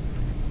problems.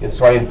 And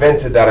so I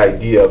invented that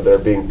idea of there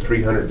being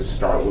 300 to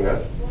start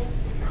with.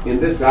 In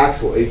this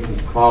actual AP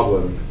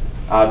problem,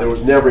 there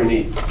was never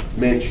any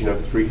mention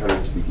of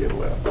 300 to begin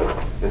with.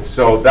 And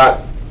so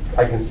that,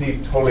 I can see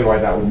totally why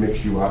that would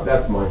mix you up.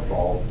 That's my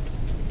fault.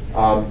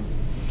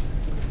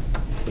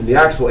 In the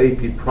actual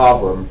AP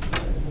problem,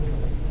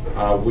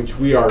 which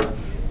we are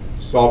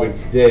solving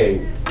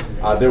today,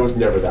 there was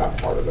never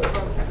that part of it.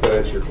 Does that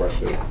answer your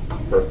question? Yeah.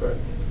 Perfect.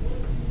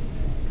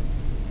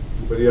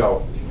 Anybody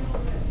else?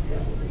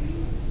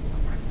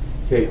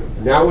 Okay,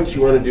 now what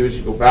you want to do is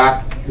you go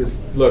back, because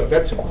look,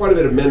 that took quite a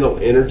bit of mental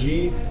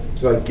energy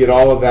to like get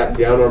all of that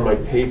down on my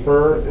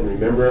paper and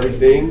remember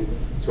everything.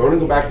 So I want to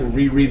go back and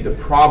reread the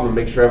problem,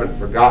 make sure I haven't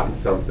forgotten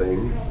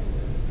something.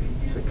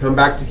 So I come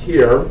back to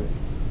here.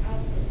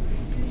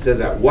 It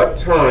says, at what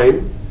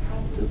time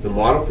does the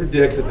model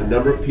predict that the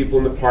number of people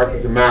in the park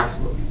is a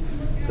maximum?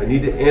 So I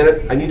need to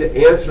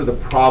answer the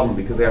problem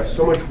because I have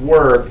so much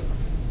work.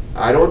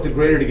 I don't want the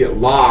grader to get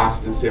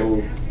lost and say,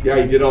 well, yeah,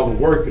 you did all the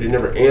work, but you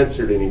never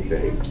answered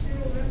anything.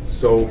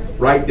 So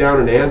write down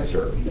an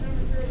answer.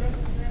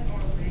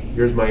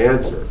 Here's my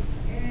answer.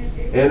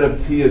 N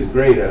of T is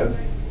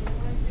greatest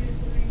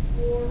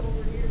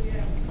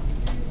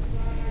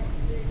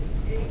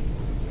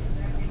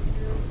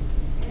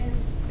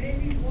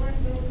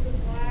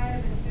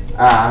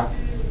at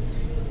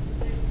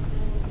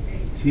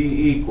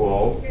T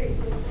equal,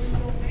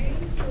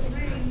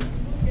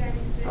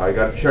 I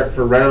got to check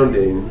for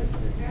rounding.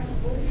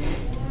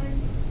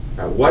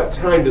 At what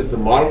time does the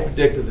model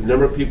predict that the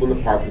number of people in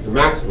the park is a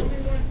maximum?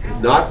 It does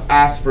not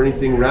ask for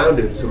anything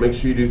rounded, so make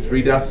sure you do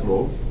 3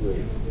 decimals.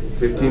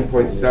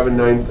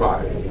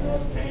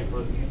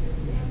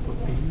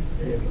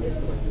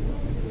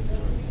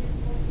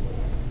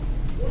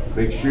 15.795.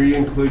 Make sure you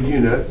include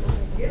units.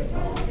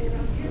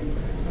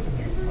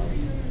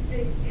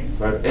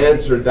 So I've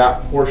answered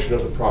that portion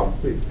of the problem,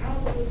 please.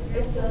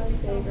 It does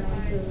say round to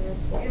the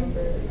nearest whole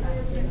number.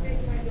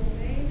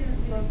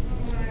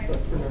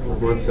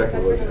 1 second,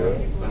 Elizabeth.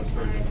 That's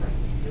for a different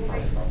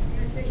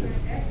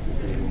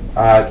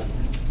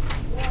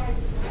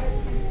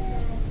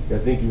I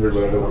think you heard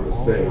what the other one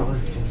was saying.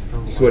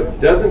 So it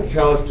doesn't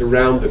tell us to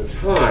round the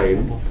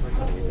time.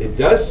 It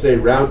does say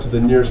round to the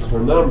nearest whole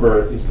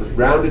number. It says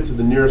round it to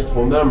the nearest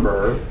whole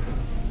number.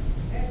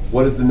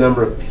 What is the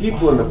number of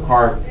people in the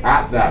park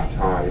at that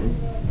time?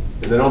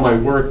 And then all my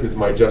work is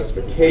my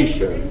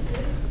justification.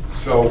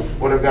 So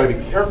what I've got to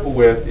be careful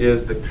with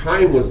is the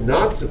time was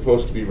not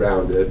supposed to be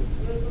rounded,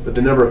 but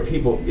the number of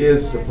people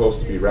is supposed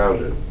to be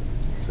rounded.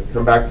 So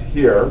come back to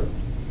here.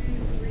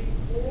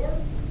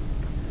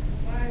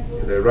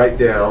 And I write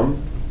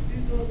down.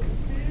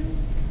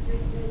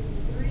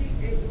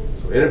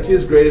 So N of T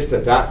is greatest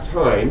at that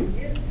time.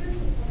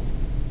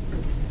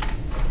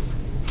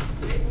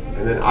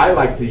 And then I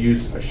like to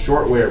use a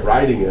short way of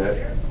writing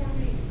it.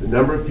 The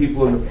number of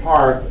people in the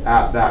park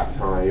at that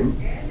time,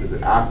 because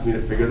it asks me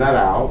to figure that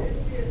out.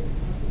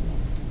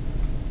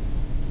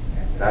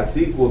 That's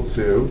equal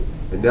to,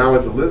 and now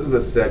as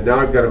Elizabeth said, now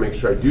I've got to make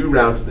sure I do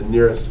round to the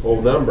nearest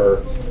whole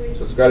number.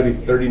 So it's got to be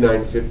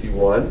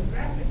 3951.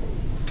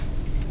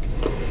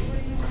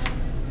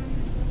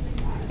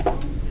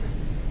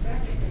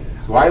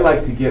 So I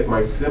like to get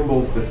my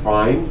symbols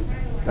defined.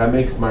 That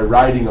makes my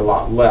writing a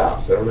lot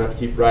less. I don't have to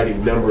keep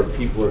writing number of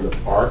people in the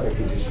park. I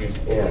can just use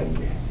N.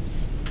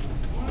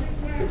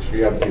 Make sure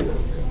you have units.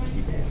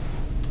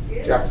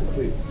 Jackson,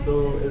 please.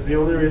 So is the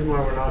only reason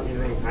why we're not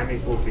using time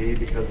equal B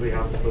because we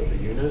have to put the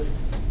units?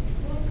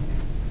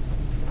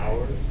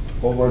 Hours?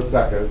 Hold 1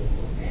 second.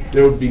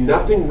 There would be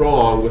nothing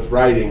wrong with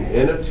writing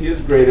N of T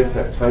is greatest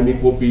at time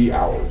equal B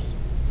hours.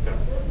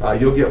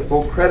 You'll get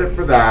full credit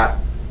for that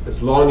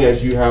as long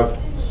as you have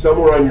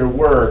somewhere on your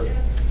work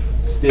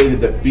stated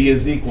that B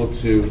is equal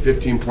to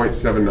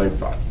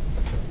 15.795.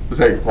 Was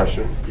that your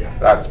question? Yeah.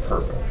 That's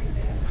perfect.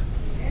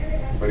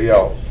 Anybody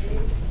else?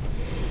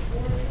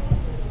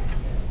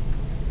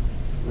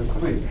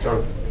 Please,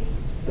 John.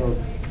 So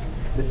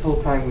this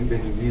whole time we've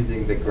been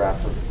using the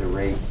graph of the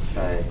rate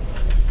to,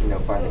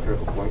 find the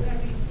critical points.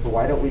 But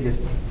why don't we just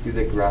do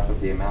the graph of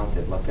the amount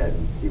and look at it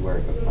and see where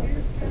it goes from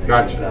this? And then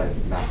Gotcha. use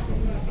the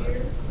maximum.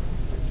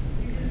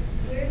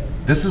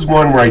 This is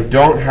one where I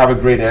don't have a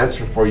great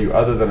answer for you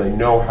other than I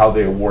know how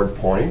they award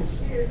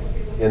points.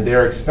 And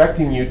they're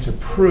expecting you to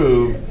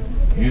prove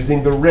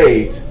using the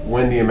rate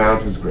when the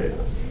amount is greatest.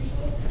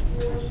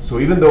 So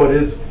even though it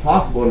is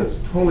possible and it's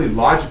totally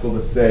logical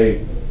to say,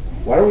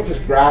 why don't we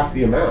just graph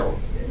the amount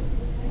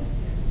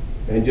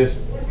and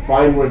just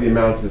find where the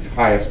amount is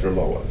highest or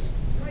lowest?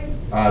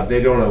 They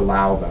don't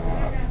allow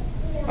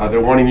that.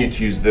 They're wanting you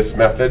to use this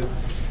method.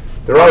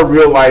 There are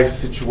real life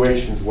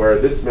situations where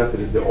this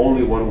method is the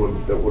only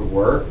one that would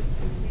work,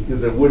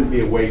 because there wouldn't be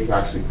a way to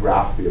actually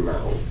graph the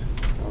amount.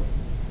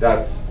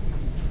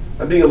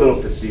 I'm being a little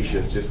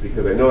facetious just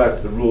because I know that's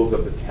the rules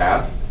of the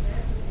test.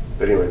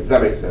 But anyway, does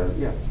that make sense?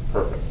 Yeah.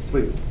 Perfect.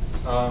 Please.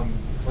 For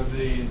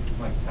the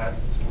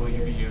tests, will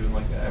you be using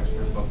an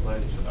extra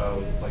booklet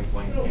of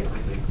blank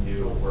papers that you can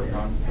do work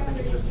on?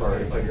 As far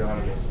as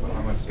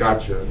how much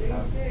Gotcha. space you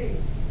have?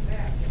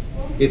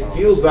 It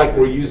feels like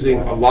we're using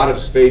a lot of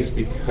space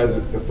because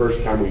it's the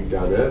first time we've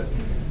done it.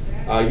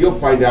 You'll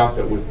find out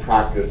that with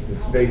practice, the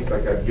space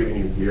like I've given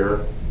you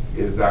here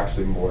is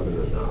actually more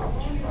than enough.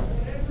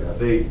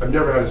 Yeah, I've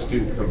never had a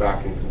student come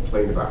back and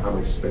complain about how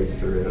much space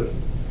there is.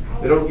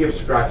 They don't give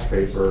scratch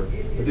paper,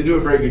 but they do a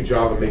very good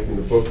job of making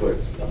the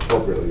booklets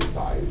appropriately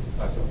sized.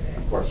 That's a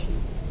question.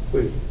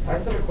 Please. I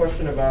just have a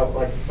question about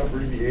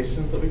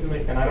abbreviations that we can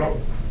make, and I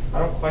don't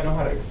quite know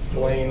how to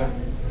explain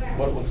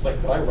what it looks like.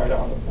 Could I write it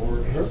on the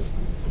board? Sure.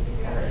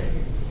 All right.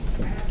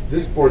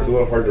 This board's a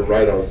little hard to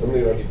write on, so I'm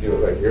going to let you do it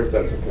right here, if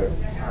that's okay.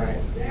 All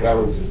right. That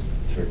one's just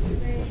tricky.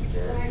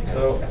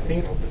 So I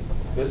think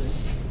this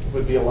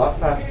would be a lot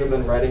faster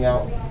than writing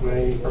out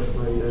rate or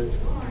grade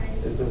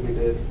is if we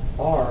did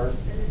R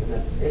and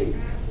then 8.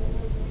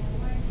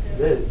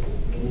 This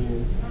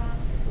means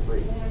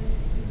rate.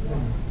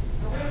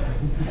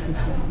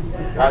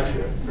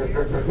 Gotcha.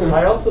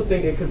 I also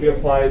think it could be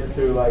applied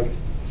to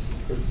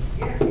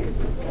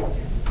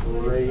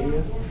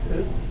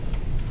gratists.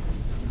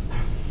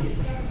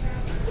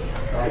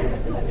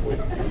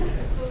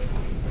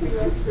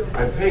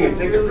 I'm paying a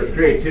ticket for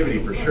creativity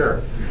for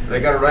sure. And I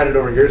got to write it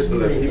over here so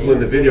that people in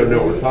the video know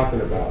what we're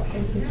talking about.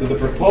 So the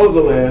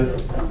proposal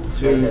is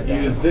to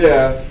use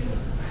this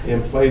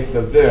in place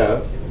of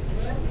this,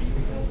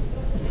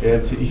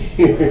 and to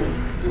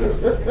use.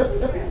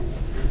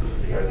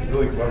 It's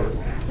really clever.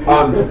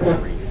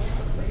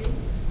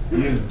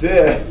 Use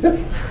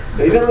this.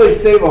 Now, you didn't really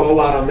save a whole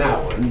lot on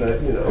that one,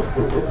 but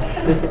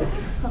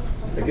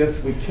I guess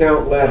we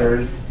count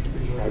letters.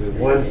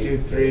 1, 2,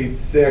 3,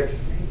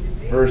 6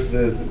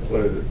 versus,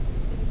 what is it?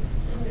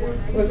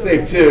 Let's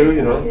say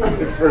 2,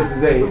 6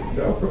 versus 8.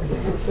 So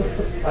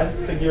I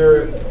just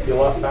figure it'd be a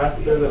lot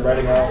faster than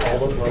writing out all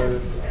those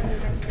letters.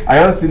 I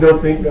honestly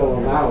don't think they'll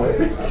allow it.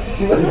 But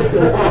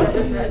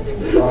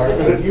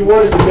if you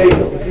wanted to make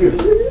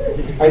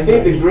it, I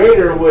think the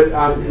grader would.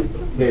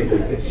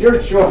 It's your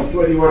choice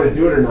whether you want to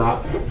do it or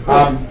not.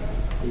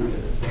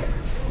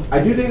 I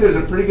do think there's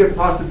a pretty good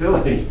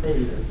possibility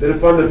that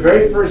if on the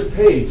very first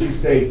page you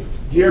say,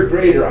 "Dear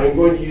grader, I'm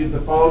going to use the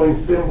following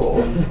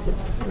symbols,"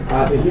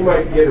 that you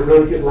might get a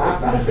really good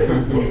laugh out of it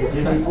and give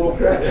you full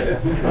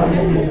credits.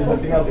 I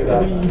think I'll do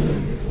that.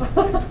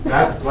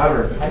 That's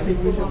clever. I think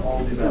we should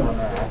all do that on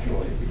our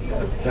actual.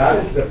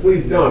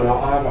 Please don't.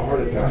 I'll have a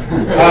heart attack.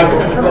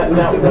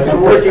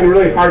 I'm working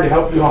really hard to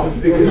help you all do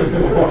this.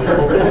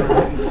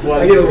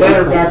 I get a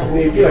letter back from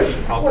the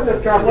AP what's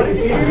up, Chuck? What did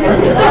you teach?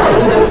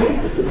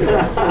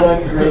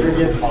 One grader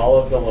gets all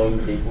of the lone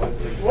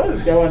sequence. What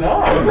is going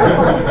on?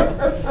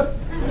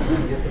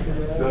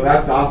 So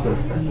that's awesome.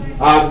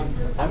 I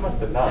must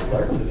have not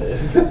learned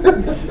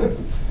this.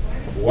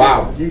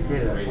 Wow.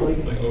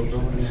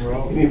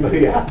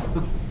 Anybody else?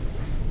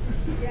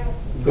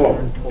 Go.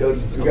 Yeah,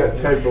 we got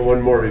time for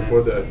one more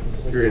before the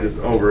period is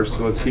over,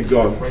 so let's keep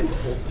going.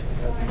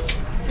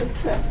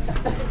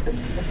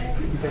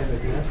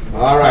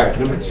 All right,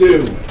 number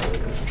 2.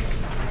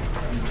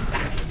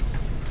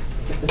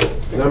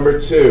 Number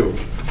 2.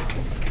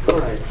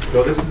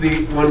 So this is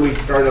the one we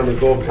started on the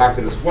gold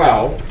packet as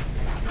well,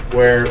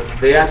 where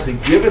they actually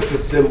give us a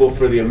symbol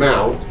for the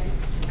amount.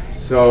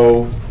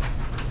 So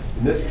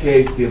in this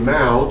case, the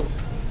amount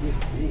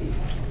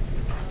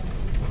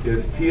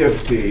is P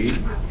of T.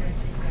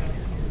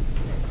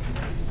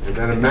 And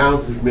that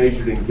amount is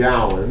measured in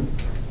gallons.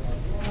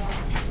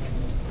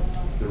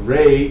 The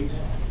rate,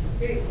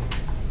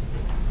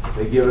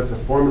 they give us a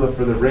formula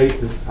for the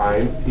rate this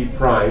time, P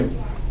prime.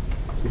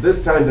 So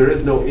this time there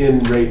is no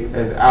in rate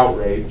and out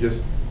rate,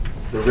 just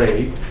the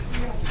rate.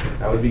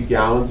 That would be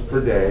gallons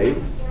per day.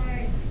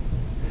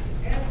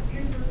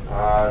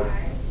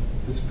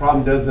 This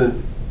problem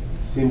doesn't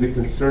seem to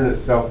concern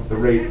itself with the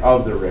rate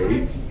of the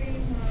rate,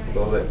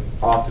 though it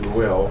often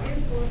will.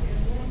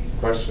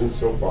 Questions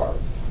so far?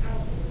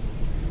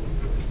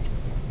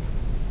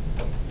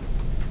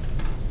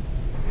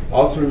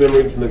 Also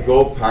remembering from the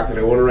gold packet,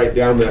 I want to write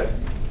down that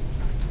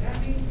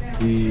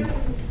the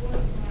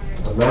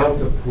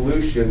amount of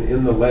pollution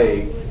in the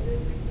lake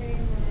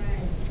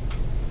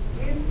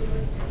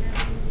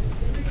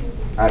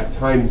at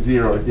time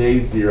 0, day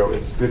 0,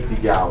 is 50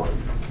 gallons.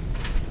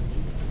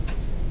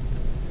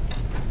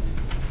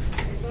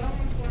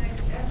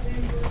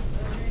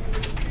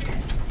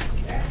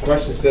 The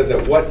question says,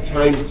 at what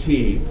time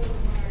t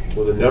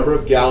will the number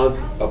of gallons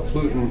of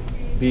pollutant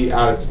be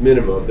at its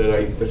minimum,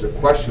 then there's a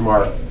question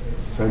mark.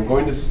 So I'm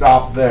going to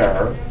stop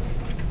there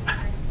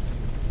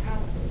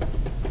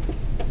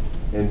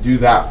and do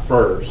that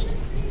first.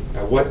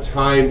 At what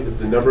time is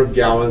the number of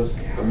gallons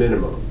a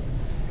minimum?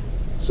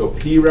 So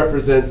P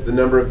represents the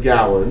number of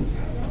gallons.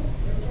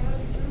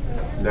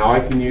 So now I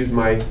can use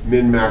my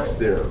min-max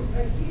theorem.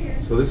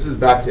 So this is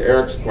back to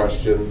Eric's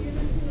question.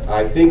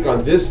 I think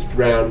on this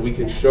round we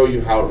can show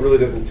you how it really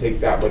doesn't take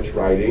that much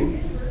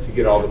writing to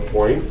get all the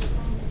points.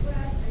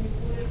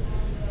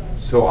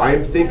 So I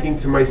am thinking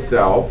to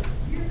myself,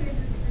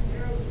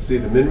 let's see,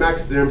 the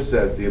min-max theorem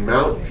says the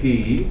amount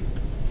P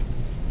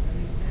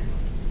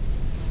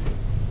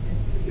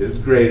is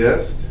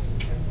greatest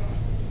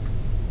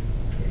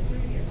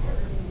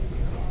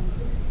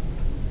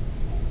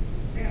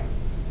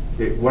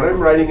okay, what I'm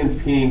writing in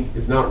pink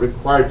is not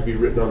required to be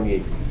written on the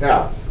AP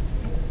test.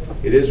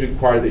 It is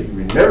required that you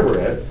remember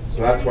it,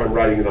 so that's why I'm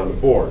writing it on the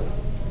board.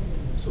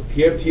 So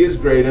P of T is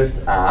greatest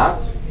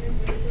at,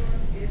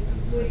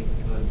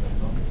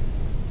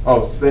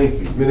 oh, thank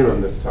you,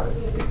 minimum this time.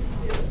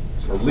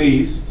 So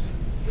least,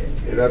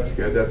 okay, that's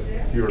good, that's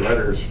fewer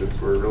letters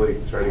since we're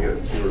really trying to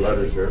get fewer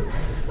letters here.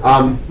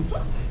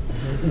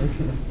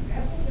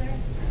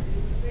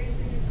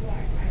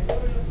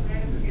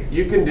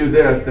 You can do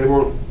this, they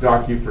won't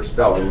dock you for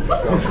spelling.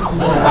 So.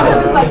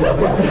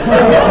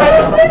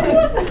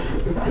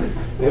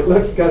 It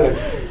looks kind of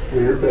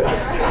weird, but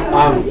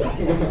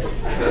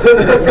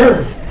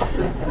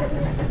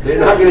they're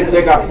not going to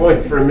take out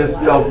points for a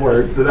misspelled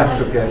word, so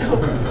that's okay.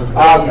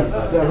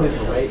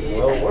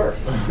 Will work.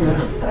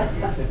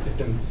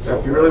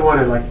 If you really want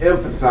to like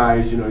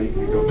emphasize, you know, you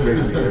can go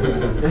crazy here.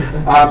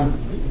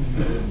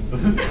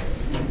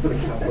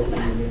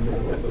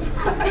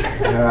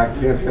 Yeah, I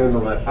can't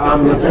handle it.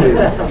 Let's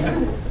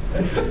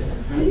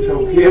see.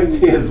 So P of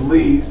T is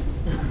least.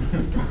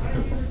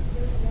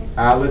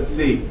 Let's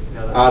see.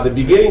 The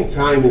beginning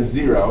time is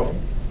 0,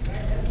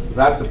 so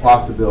that's a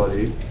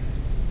possibility.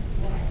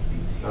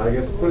 I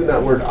guess putting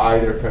that word I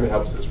there kind of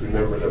helps us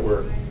remember that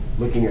we're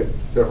looking at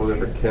several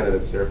different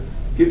candidates here.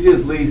 P of T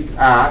is least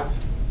at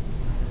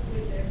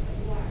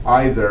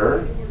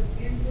either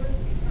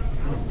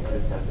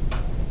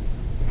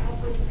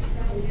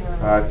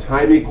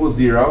time equals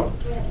 0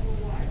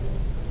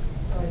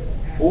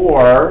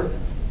 or,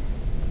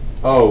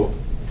 oh,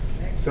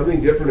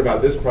 something different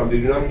about this problem.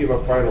 They do not give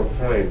a final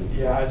time.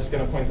 Yeah, I was just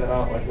going to point that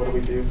out. Like, what do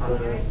we do for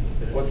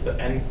what's the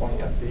end point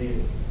at the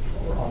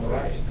on the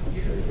right?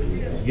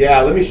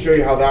 Yeah, let me show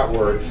you how that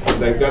works,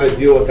 because I've got to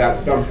deal with that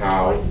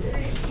somehow.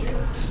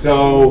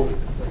 So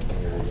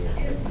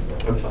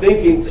I'm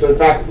thinking, so in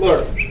fact,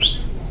 look,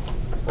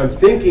 I'm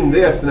thinking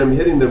this, and I'm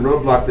hitting the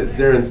roadblock that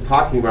Zaren's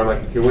talking about. I'm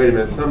like, okay, wait a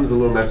minute, something's a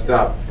little messed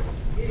up.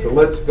 So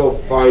let's go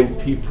find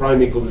P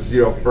prime equal to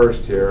 0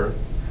 first here.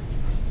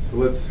 So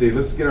let's see,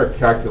 let's get our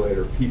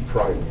calculator, P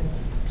prime.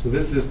 So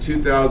this is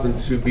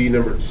 2002B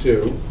number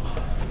 2.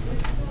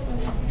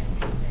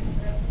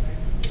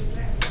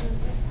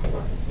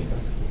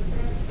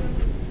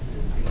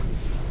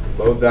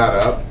 Load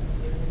that up.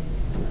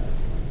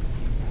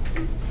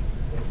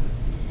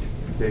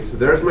 Okay, so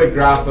there's my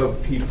graph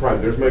of P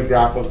prime. There's my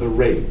graph of the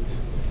rate.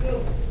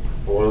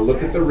 I want to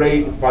look at the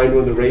rate and find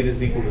when the rate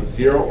is equal to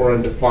 0 or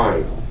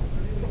undefined.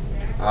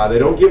 They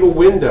don't give a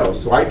window,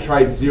 so I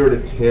tried 0 to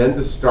 10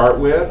 to start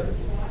with.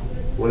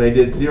 When I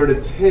did 0 to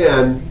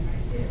 10,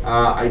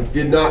 I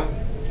did not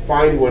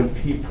find when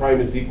P prime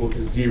is equal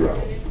to 0.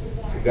 So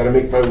I've got to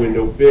make my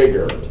window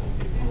bigger.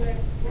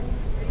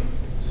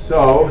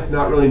 So,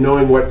 not really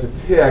knowing what to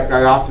pick,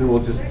 I often will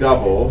just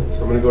double.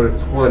 So I'm going to go to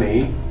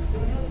 20,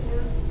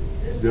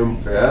 zoom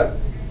fit.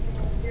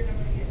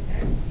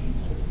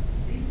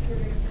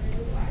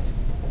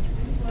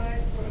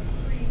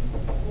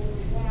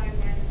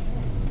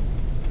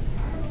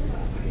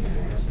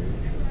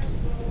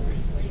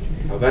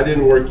 Now that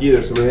didn't work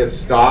either, so I'm going to hit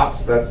stop,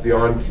 so that's the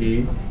on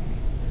key.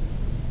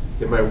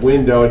 Hit my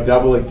window,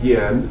 double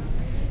again.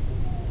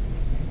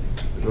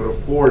 Go to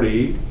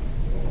 40.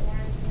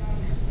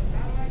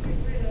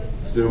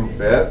 Zoom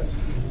fit.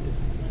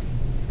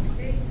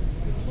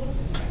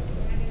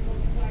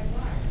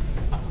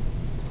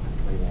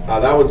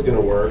 That one's going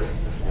to work.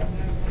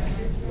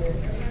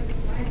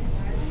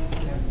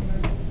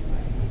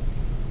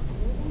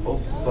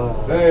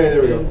 Hey,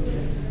 there we go.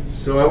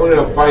 So I want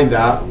to find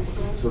that.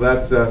 So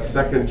that's a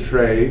second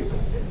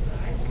trace.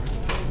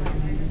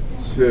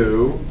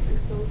 2.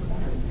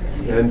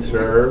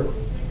 Enter.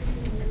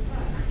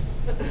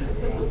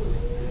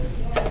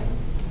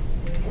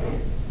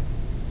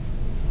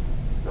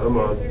 Come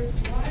on.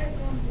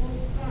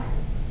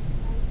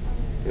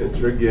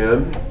 Enter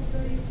again.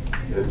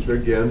 Enter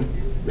again.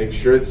 Make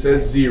sure it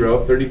says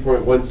 0,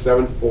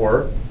 30.174.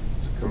 So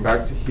come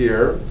back to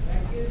here.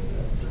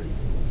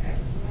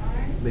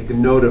 Make a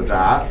note of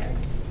that.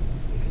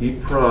 P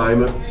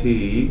prime of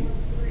T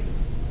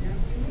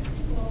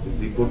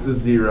is equal to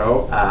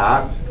 0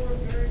 at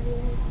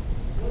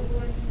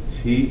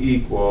T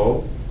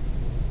equal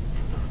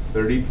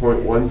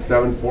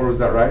 30.174. Was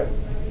that right?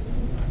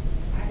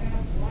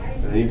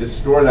 I need to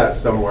store that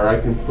somewhere. I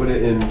can put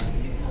it in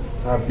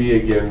B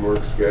again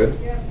works good.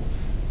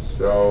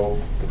 So,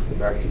 go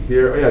back to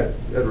here. Oh yeah,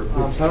 Edward.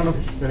 So I don't know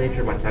if it's the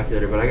nature of my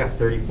calculator, but I got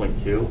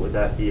 30.2. Would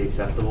that be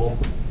acceptable?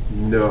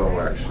 No,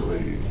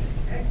 actually.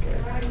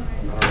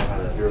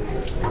 You're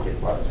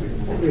last week.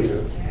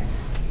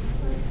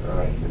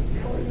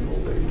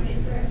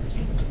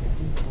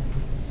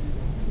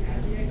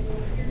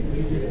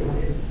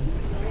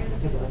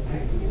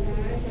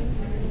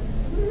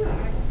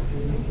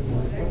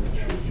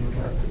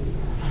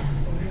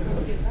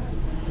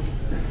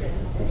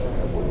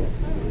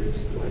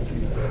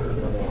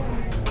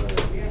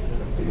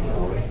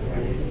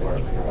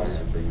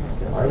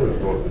 I would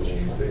have gone with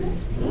Tuesday. I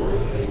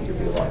think it'd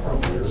be a lot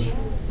healthier.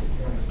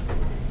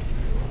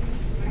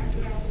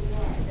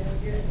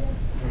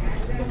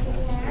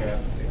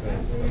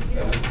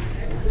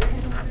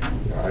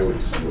 I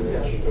would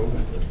switch.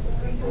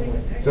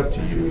 It's up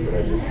to you, but I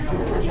just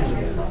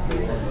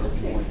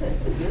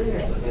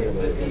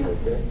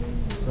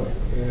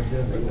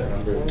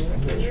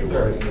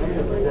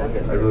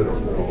I really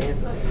don't know.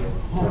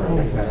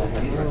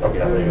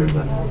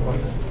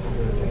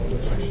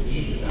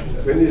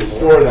 So I need to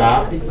store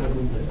that.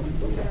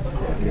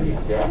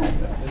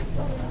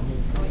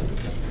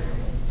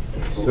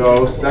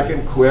 So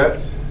second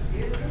quit,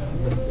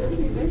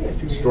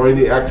 storing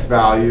the X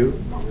value,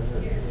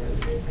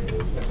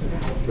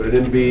 put it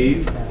in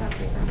B,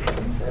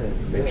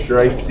 make sure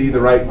I see the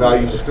right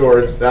value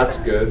stored, so that's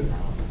good.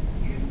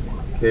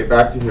 Okay,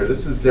 back to here.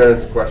 This is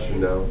Zaren's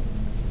question now.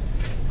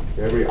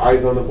 Okay, everybody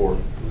eyes on the board,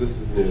 because this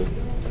is new.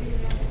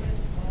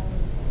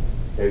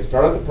 Okay,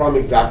 start out the problem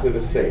exactly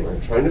the same.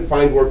 I'm trying to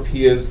find where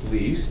P is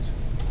least.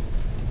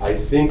 I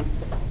think,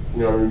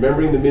 I'm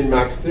remembering the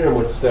min-max theorem,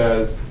 which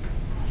says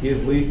P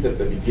is least at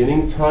the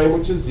beginning time,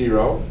 which is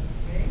 0,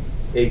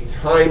 a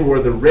time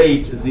where the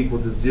rate is equal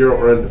to 0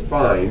 or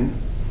undefined.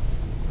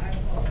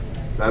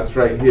 That's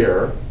right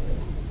here.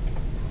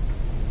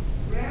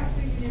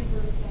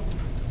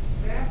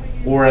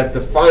 Or at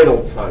the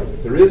final time.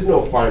 There is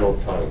no final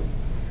time.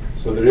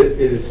 So it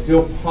is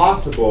still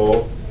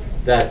possible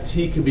that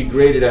T could be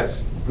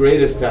greatest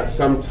at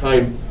some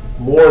time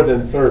more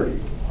than 30.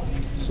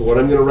 So what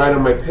I'm going to write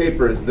on my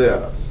paper is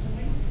this.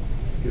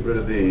 Let's get rid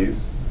of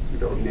these. We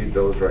don't need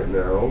those right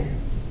now.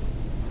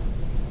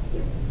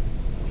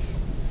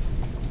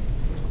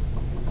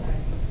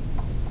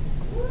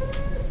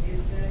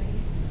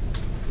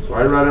 So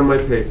I write on my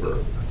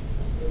paper,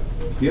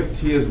 if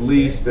T is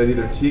least at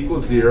either T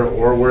equals 0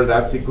 or where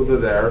that's equal to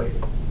there,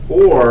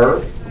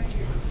 or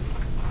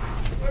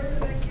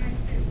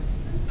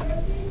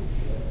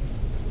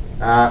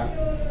at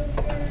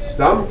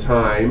some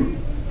time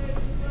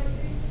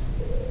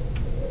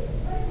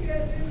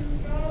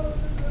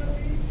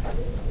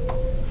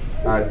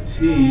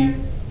T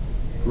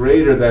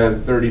greater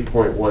than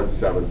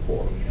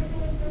 30.174.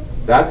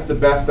 That's the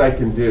best I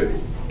can do,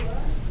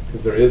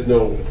 because there is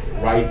no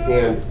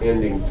right-hand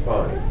ending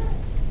time.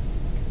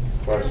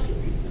 Question.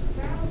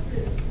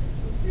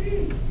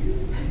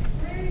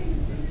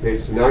 Okay,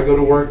 so now I go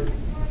to work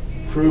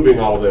proving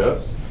all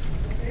this.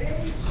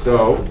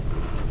 So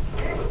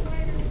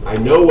I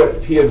know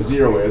what P of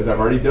 0 is. I've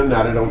already done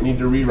that. I don't need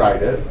to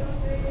rewrite it.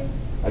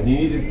 I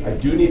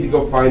do need to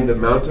go find the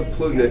amount of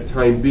pollutant at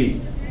time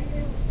B.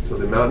 So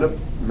the amount of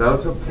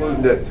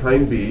pollutant at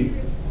time B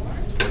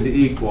is going to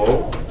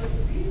equal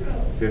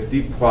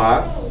 50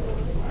 plus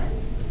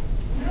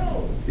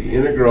the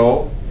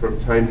integral from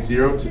time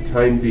 0 to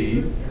time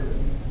B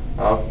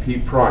of P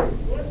prime.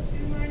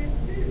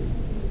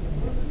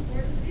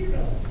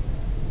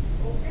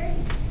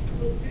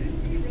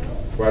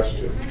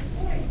 Question.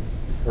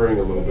 Hurrying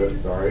a little bit,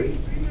 sorry.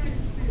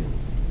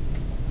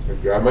 So I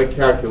grab my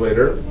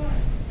calculator.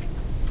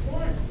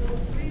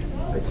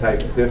 I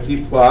type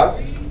 50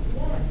 plus.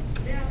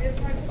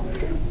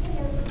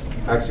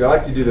 Actually, I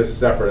like to do this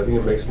separate. I think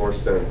it makes more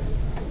sense.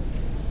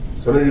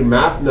 So I'm going to do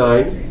math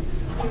 9.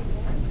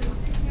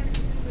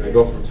 I'm going to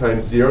go from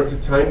time 0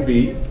 to time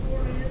B.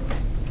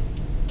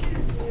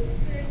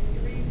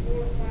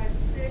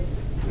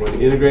 I'm going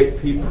to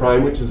integrate P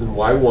prime, which is in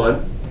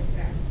Y1.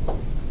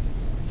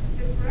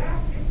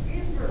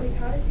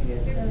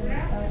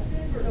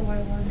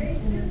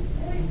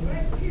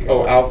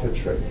 Oh, alpha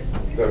trig.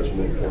 Is that what you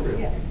meant,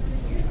 Cambria?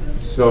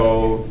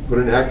 So put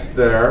an X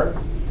there.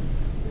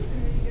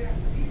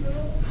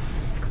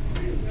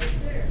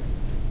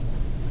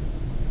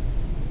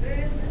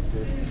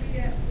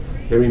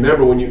 Okay,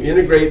 remember, when you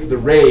integrate the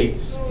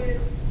rates,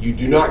 you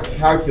do not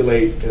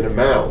calculate an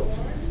amount.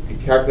 You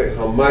calculate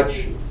how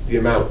much the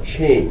amount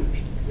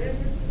changed.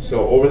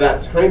 So over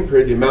that time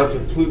period, the amount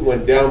of pollutant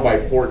went down by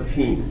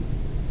 14.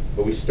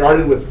 But we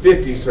started with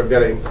 50, so I've got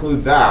to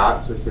include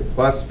that. So I say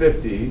plus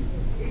 50.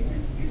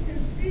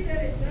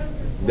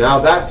 Now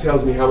that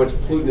tells me how much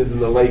pollutant is in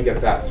the lake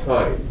at that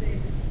time.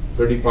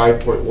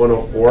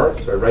 35.104,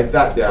 so I write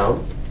that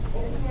down.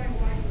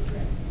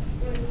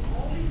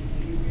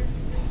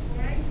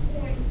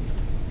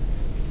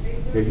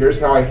 Okay, here's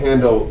how I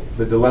handle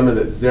the dilemma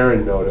that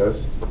Zaren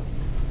noticed.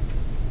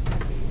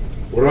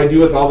 What do I do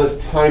with all this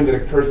time that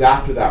occurs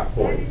after that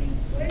point?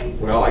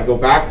 Well, I go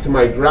back to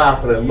my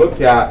graph and I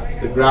look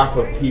at the graph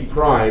of P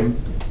prime,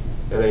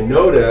 and I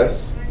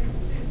notice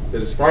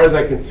that as far as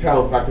I can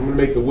tell, in fact, I'm going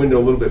to make the window a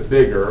little bit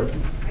bigger.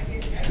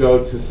 Let's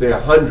go to, say,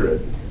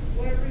 100.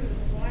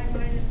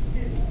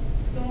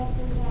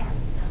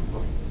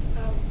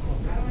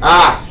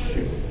 Ah,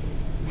 shoot.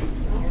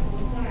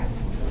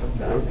 I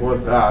don't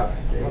want that.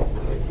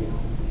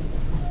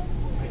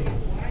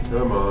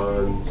 Come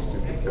on,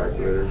 stupid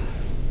calculator.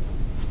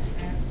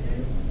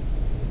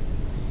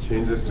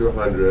 Change this to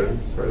 100.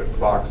 Sorry, the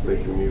clock's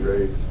making me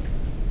raise.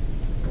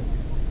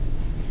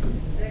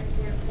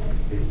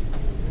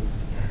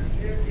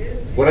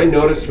 What I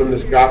noticed from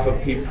this graph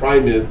of P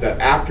prime is that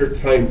after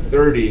time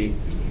 30,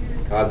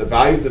 the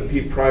values of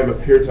P prime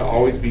appear to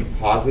always be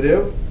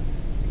positive.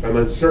 If I'm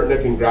uncertain,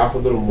 I can graph a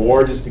little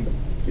more just to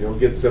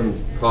get some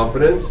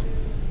confidence.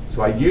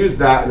 So I use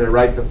that and I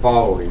write the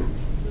following.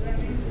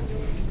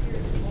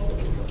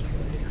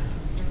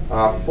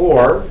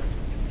 For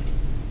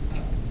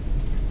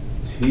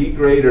t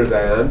greater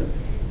than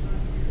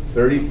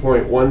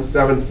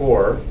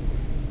 30.174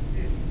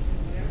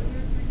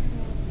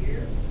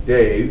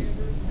 days,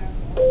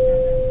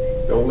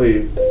 don't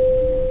leave,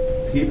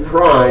 P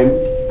prime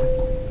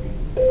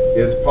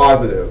is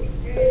positive.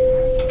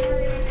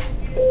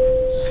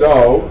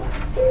 So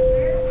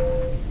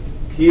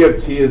P of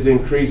t is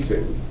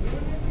increasing.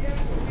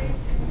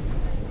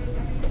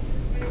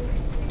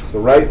 So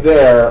right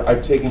there,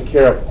 I've taken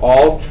care of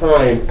all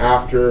time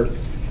after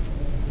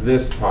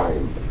this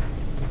time.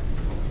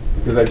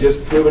 Because I've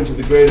just proven to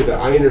the grader that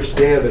I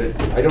understand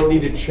that I don't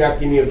need to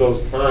check any of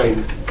those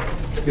times,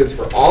 because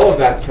for all of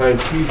that time,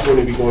 P is going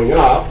to be going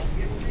up,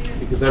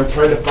 because I'm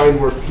trying to find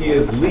where P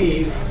is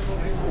least.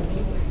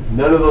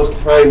 None of those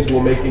times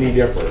will make any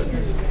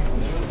difference.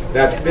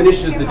 That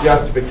finishes the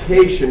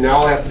justification. Now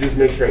all I have to do is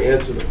make sure I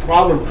answer the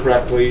problem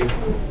correctly,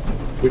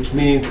 which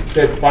means it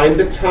said find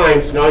the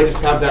time. So now I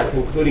just have that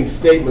concluding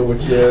statement,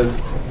 which is,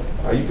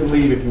 you can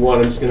leave if you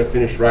want. I'm just going to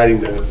finish writing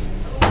this.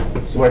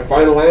 So my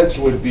final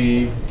answer would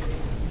be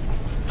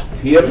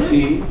P of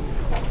t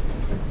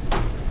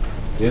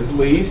is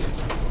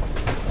least,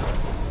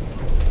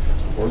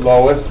 or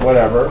lowest,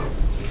 whatever,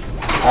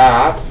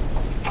 at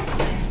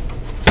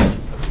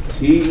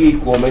t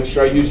equal, make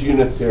sure I use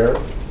units here,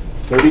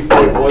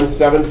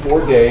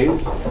 30.174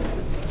 days.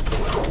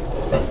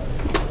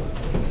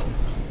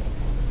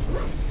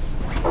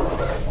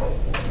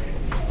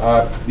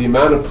 The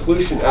amount of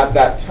pollution at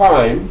that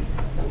time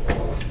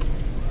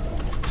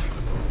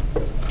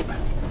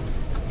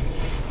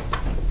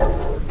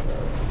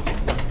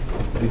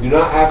they do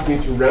not ask me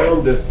to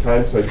round this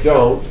time, so I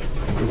don't.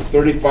 It's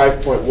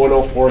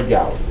 35.104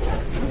 gallons.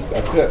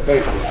 That's it.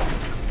 Thank you.